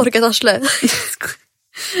 Otorkat arsle.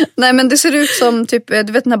 Nej, men det ser ut som typ,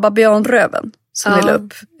 du vet den här babianröven som ni la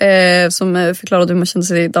upp, som förklarade hur man kände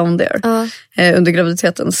sig down there under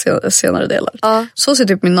graviditetens senare delar. Så ser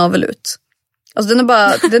typ min navel ut. Alltså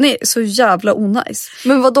den är så jävla onajs.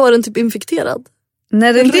 Men vad då, är den typ infekterad?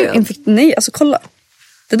 Nej, den är inte infekterad. Nej, alltså kolla.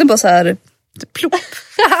 Den är bara så här plopp.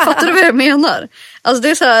 Fattar du vad jag menar? Alltså det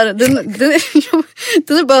är så här,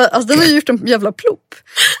 den är bara, alltså den har gjort en jävla plopp.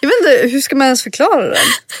 Jag vet inte, hur ska man ens förklara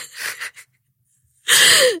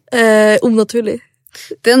den? Onaturlig.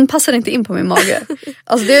 Den passar inte in på min mage.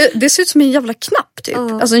 Alltså det ser ut som en jävla knapp typ.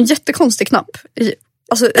 Alltså en jättekonstig knapp.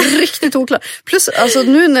 Alltså riktigt oklar. Plus alltså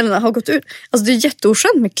nu när den har gått ut, alltså det är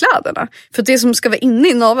jätteoskönt med kläderna. För det som ska vara inne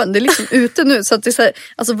i naveln, det är liksom ute nu. Så att det är så här,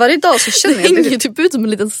 alltså varje dag så känner jag... Det hänger typ ut som en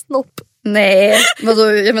liten snopp. Nej, vadå,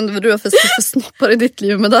 jag vet inte vad du har för snoppar i ditt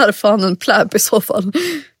liv. Men det här är fan en pläb i så fall.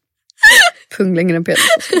 Pung längre än penis.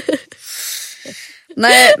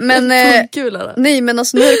 Nej, men nej, men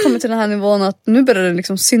alltså nu har det kommit till den här nivån att nu börjar det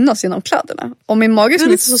liksom synas genom kläderna. Och min mage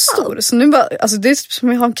är inte så stor, så nu bara, alltså det är som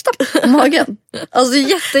att jag har en knapp på magen. Alltså det är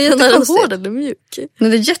jättekonstigt. Den är hård eller mjuk?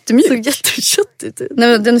 Nej, det är jättemjuk. Så jätteköttigt ut. Nej,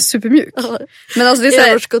 men den är supermjuk. Men alltså det är så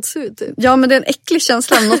här, typ. ja, men det är en äcklig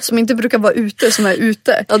känsla av något som inte brukar vara ute, som är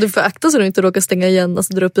ute. Ja, du får akta så du inte råkar stänga igen,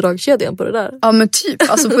 alltså dra upp dragkedjan på det där. Ja, men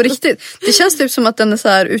typ, alltså på riktigt. Det känns typ som att den är så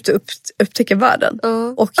här ute och upptäcker världen.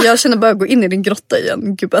 Och jag känner bara att gå in i din grotta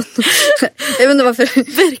igen, gubben. Jag vet inte varför.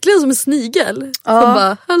 Verkligen som en snigel. Ja. Och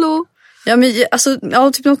bara, hallå. Ja, men alltså,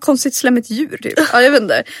 ja, typ något konstigt slemmigt djur typ. Ja, jag vet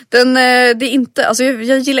inte. Det är inte, alltså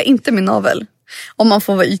jag gillar inte min navel. Om man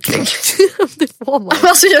får vara ytlig. Det får man.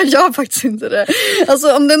 Alltså jag gör faktiskt inte det.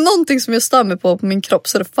 Alltså om det är någonting som jag stör mig på min kropp,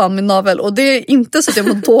 så är det fan min navel. Och det är inte så att jag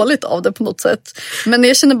mår dåligt av det på något sätt. Men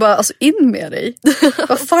jag känner bara, alltså in med dig.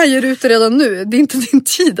 Vad fan gör du ute redan nu? Det är inte din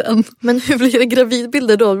tid än. Men hur blir det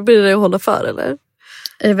gravidbilder då? Blir det att hålla för eller?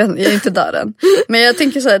 Jag vet inte, jag är inte där än. Men jag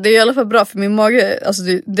tänker så här, det är i alla fall bra för min mage. Alltså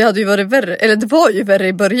det hade ju varit värre. Eller det var ju värre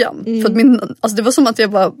i början. För att alltså det var som att jag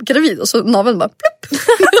var gravid och så naveln bara plopp.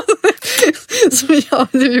 Så ja,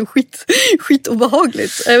 det är ju skit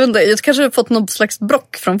obehagligt. Jag vet inte, jag kanske har fått någon slags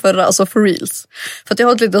brock från förra, alltså for reals. För att jag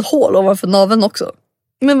har ett litet hål ovanför naveln också.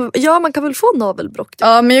 Men ja, man kan väl få navelbrock? Typ.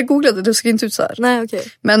 Ja, men jag googlade, det såg inte ut så här. Nej, okej.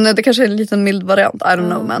 Men det kanske är en liten mild variant, I don't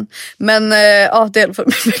know, man. Men ja, det är i alla fall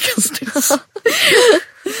min veckans tips.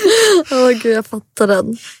 Gud, jag fattar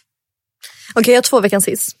den. Okej, jag har 2 veckans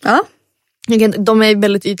tips. Ja. De är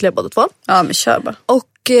väldigt ytliga båda 2. Ja, men kör bara. Och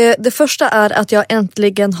det första är att jag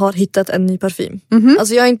äntligen har hittat en ny parfym.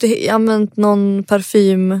 Alltså jag har inte använt någon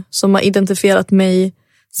parfym som har identifierat mig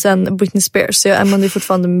sen Britney Spears. Så jag använder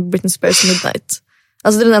fortfarande Britney Spears Midnight.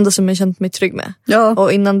 Alltså det är den enda som jag känt mig trygg med. Ja.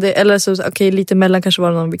 Och innan det, eller så okej, lite mellan kanske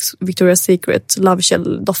var det någon Victoria's Secret Love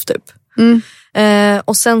Shell doft typ.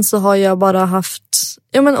 Och sen så har jag bara haft,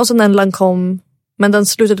 ja men och sen en Lancome, men den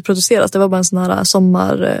slutade produceras. Det var bara en sån här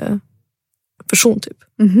sommarversion typ.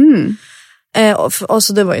 Och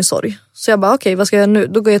så det var ju en sorg. Så jag bara okej, vad ska jag göra nu?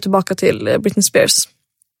 Då går jag tillbaka till Britney Spears.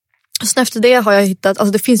 Sen efter det har jag hittat,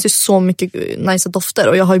 alltså det finns ju så mycket nice dofter.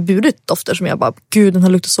 Och jag har ju burit dofter som jag bara, gud den här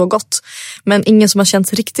luktar så gott. Men ingen som har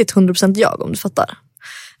känts riktigt 100% jag, om du fattar.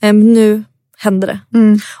 Men nu hände det.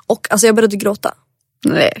 Och alltså jag började gråta.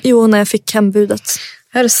 Nej. Jo, när jag fick hembudet.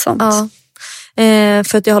 Är det sant? Ja.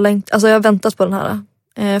 För att jag har väntat på den här.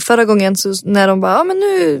 Förra gången så när de bara, ja men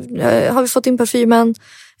nu har vi fått in parfymen.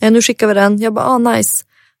 Nu skickar vi den. Jag bara, nice.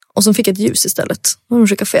 Och så fick jag ett ljus istället. Och de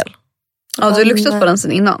skickade fel. Ja, du har luktat på den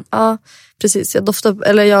sen innan. Ja, precis. Jag doftade,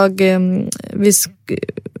 eller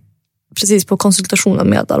precis på konsultationen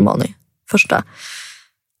med Armani. Första.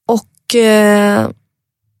 Och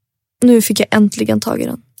nu fick jag äntligen tag i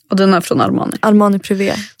den. Och den är från Armani? Armani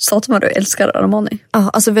Privé. Satan vad du älskar Armani. Ja,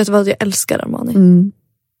 alltså vet du vad, jag älskar Armani.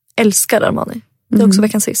 Älskar Armani. Det är också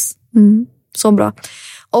veckans hiss. Så bra.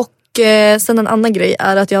 Och sen en annan grej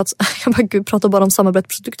är att jag bara, gud, pratar bara om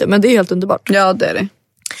samarbetsprodukter. Men det är helt underbart. Ja, det är det.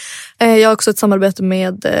 Jag har också ett samarbete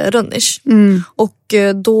med Rönnisch. Och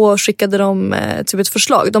då skickade de typ ett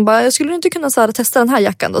förslag. De bara, jag skulle inte kunna så här, testa den här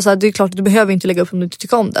jackan då? Så här, det är klart att du behöver inte lägga upp om du inte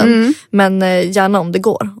tycker om den. Men gärna om det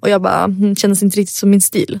går. Och jag bara, kändes inte riktigt som min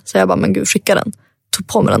stil. Så jag bara, men gud, skicka den. Tog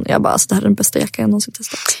på mig den. Jag bara, alltså, det här är den bästa jackan jag någonsin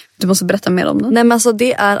testat. Du måste berätta mer om den. Nej, men alltså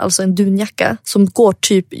det är alltså en dunjacka som går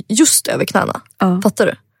typ just över knäna. Fattar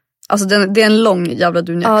du? Alltså det är en lång jävla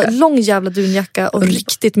dunjacka. Ja, lång jävla dunjacka och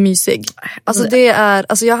riktigt mysig. Alltså det är,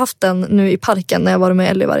 alltså jag har haft den nu i parken när jag var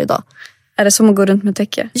med Ellie varje dag. Är det som att gå runt med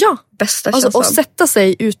täcke? Ja. Bästa känslan. Och sätta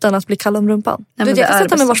sig utan att bli kall om rumpan. Nej, jag kan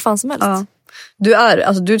sätta mig vars fan som helst. Ja. Du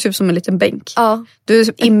är typ som en liten bänk. Ja. Du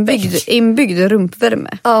är inbyggd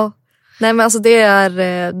rumpvärme. Ja. Nej, men alltså det är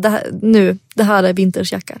det här är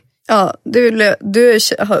vintersjacka. Ja, du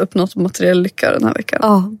har uppnått materiell lycka den här veckan.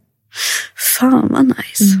 Ja. Fan vad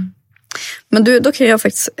nice. Men då kan jag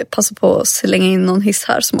faktiskt passa på att slänga in någon hiss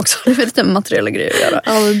här som också har lite materiella grejer att göra.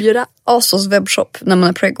 Ja, men bjuda. Asos webbshop när man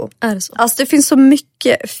är prego. Är det så? Alltså det finns så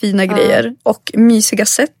mycket fina grejer och mysiga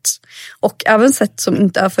sätt. Och även sätt som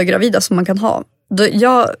inte är för gravida som man kan ha. Jag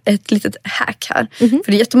har ett litet hack här.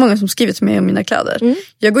 För det är jättemånga som skriver till mig om mina kläder.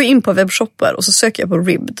 Jag går in på webbshopper och så söker jag på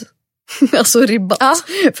ribbed. Alltså ribbat. Ja.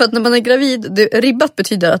 För att när man är gravid, ribbat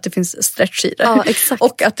betyder att det finns stretch i det. Ja, exakt.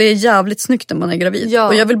 Och att det är jävligt snyggt när man är gravid. Ja.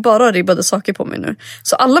 Och jag vill bara ha ribbade saker på mig nu.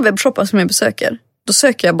 Så alla webbshoppar som jag besöker, då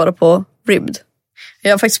söker jag bara på ribbed.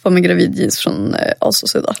 Jag har faktiskt på mig gravidjeans från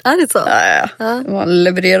Asos idag. Är det så? Ja. Man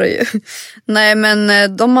levererar ju. Nej, men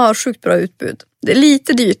de har sjukt bra utbud. Det är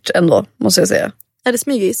lite dyrt ändå, måste jag säga. Är det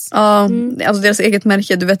smygis? Ja, alltså deras eget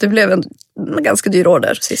märke. Du vet, det blev en ganska dyr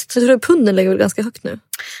order sist. Jag tror att punden ligger väl ganska högt nu.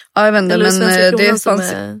 Ja, jag vet inte. Men det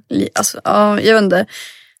fanns... jag vet inte.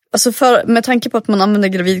 Alltså med tanke på att man använder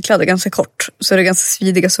gravidkläder ganska kort så är det ganska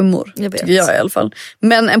svidiga summor. Tycker jag i alla fall.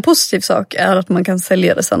 Men en positiv sak är att man kan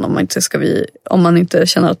sälja det sen om man inte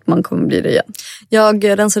känner att man kommer bli det igen.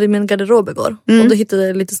 Jag rensade min garderob igår och då hittade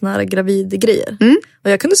jag lite såna här gravidgrejer.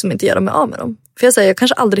 Och jag kunde som inte göra mig av med dem. För jag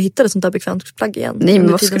kanske aldrig hittade sånt där bekvämt plagg igen. Nej,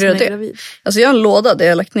 men vad skulle du göra det? Alltså jag har en låda där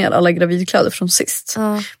jag lagt ner alla gravidkläder från sist.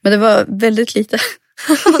 Men det var väldigt lite.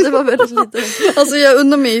 Det var väldigt lite. Alltså jag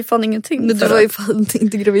undrar mig fan ingenting. Men du var ju fan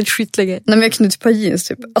inte gravid skit länge. Nej, men jag kunde typ ha jeans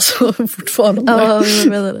typ. Alltså fortfarande. Ja, jag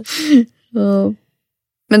menar det. Ja.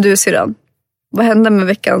 Men du syrran, vad hände med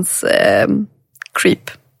veckans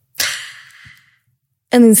creep?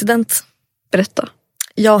 En incident. Berätta.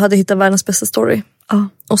 Jag hade hittat världens bästa story.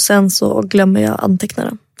 Och sen så glömmer jag anteckna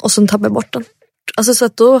den. Och sen tappar jag bort den. Alltså så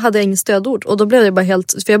att då hade jag ingen stödord. Och då blev det bara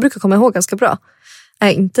helt... För jag brukar komma ihåg ganska bra.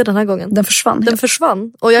 Nej, inte den här gången. Den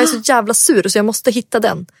försvann. Och jag är så jävla sur så jag måste hitta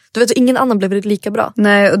den. Du vet, ingen annan blev det lika bra.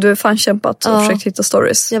 Nej, och du har fan kämpat och försökt hitta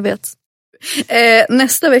stories. Jag vet.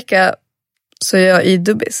 Nästa vecka så är jag i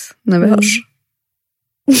Dubbis när vi hörs.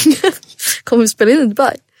 Kommer vi spela in i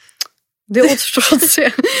Dubai? Det återstår att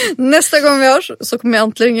se. Nästa gång vi hörs så kommer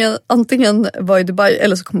jag antingen vara i Dubai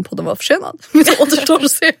eller så kommer podden vara försenad. Det återstår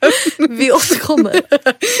att se. Vi återkommer.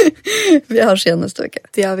 Vi hörs igen nästa vecka.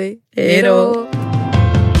 Det gör vi. Hej då.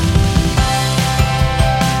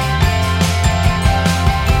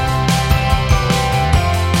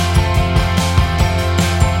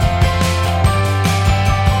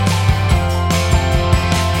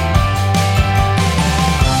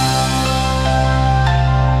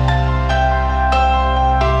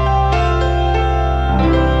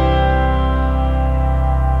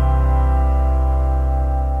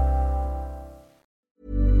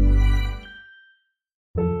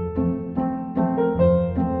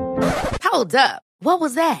 Hold up. What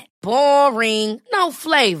was that? Boring. No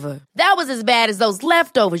flavor. That was as bad as those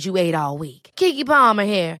leftovers you ate all week. Keke Palmer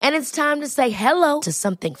here, and it's time to say hello to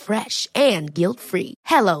something fresh and guilt-free.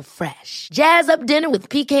 Hello Fresh. Jazz up dinner with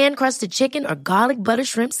pecan-crusted chicken or garlic butter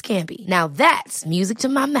shrimp scampi. Now that's music to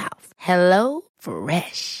my mouth. Hello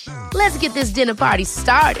Fresh. Let's get this dinner party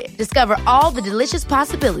started. Discover all the delicious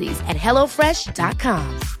possibilities at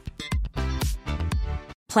hellofresh.com.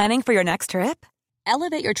 Planning for your next trip?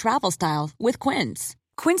 Elevate your travel style with Quince.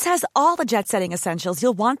 Quince has all the jet-setting essentials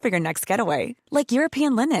you'll want for your next getaway, like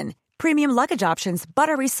European linen, premium luggage options,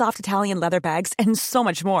 buttery soft Italian leather bags, and so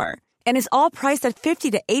much more. And is all priced at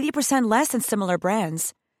 50 to 80% less than similar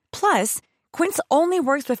brands. Plus, Quince only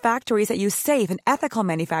works with factories that use safe and ethical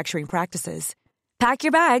manufacturing practices. Pack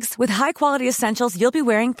your bags with high-quality essentials you'll be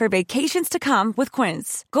wearing for vacations to come with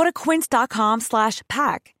Quince. Go to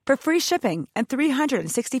quince.com/pack for free shipping and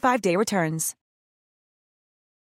 365-day returns.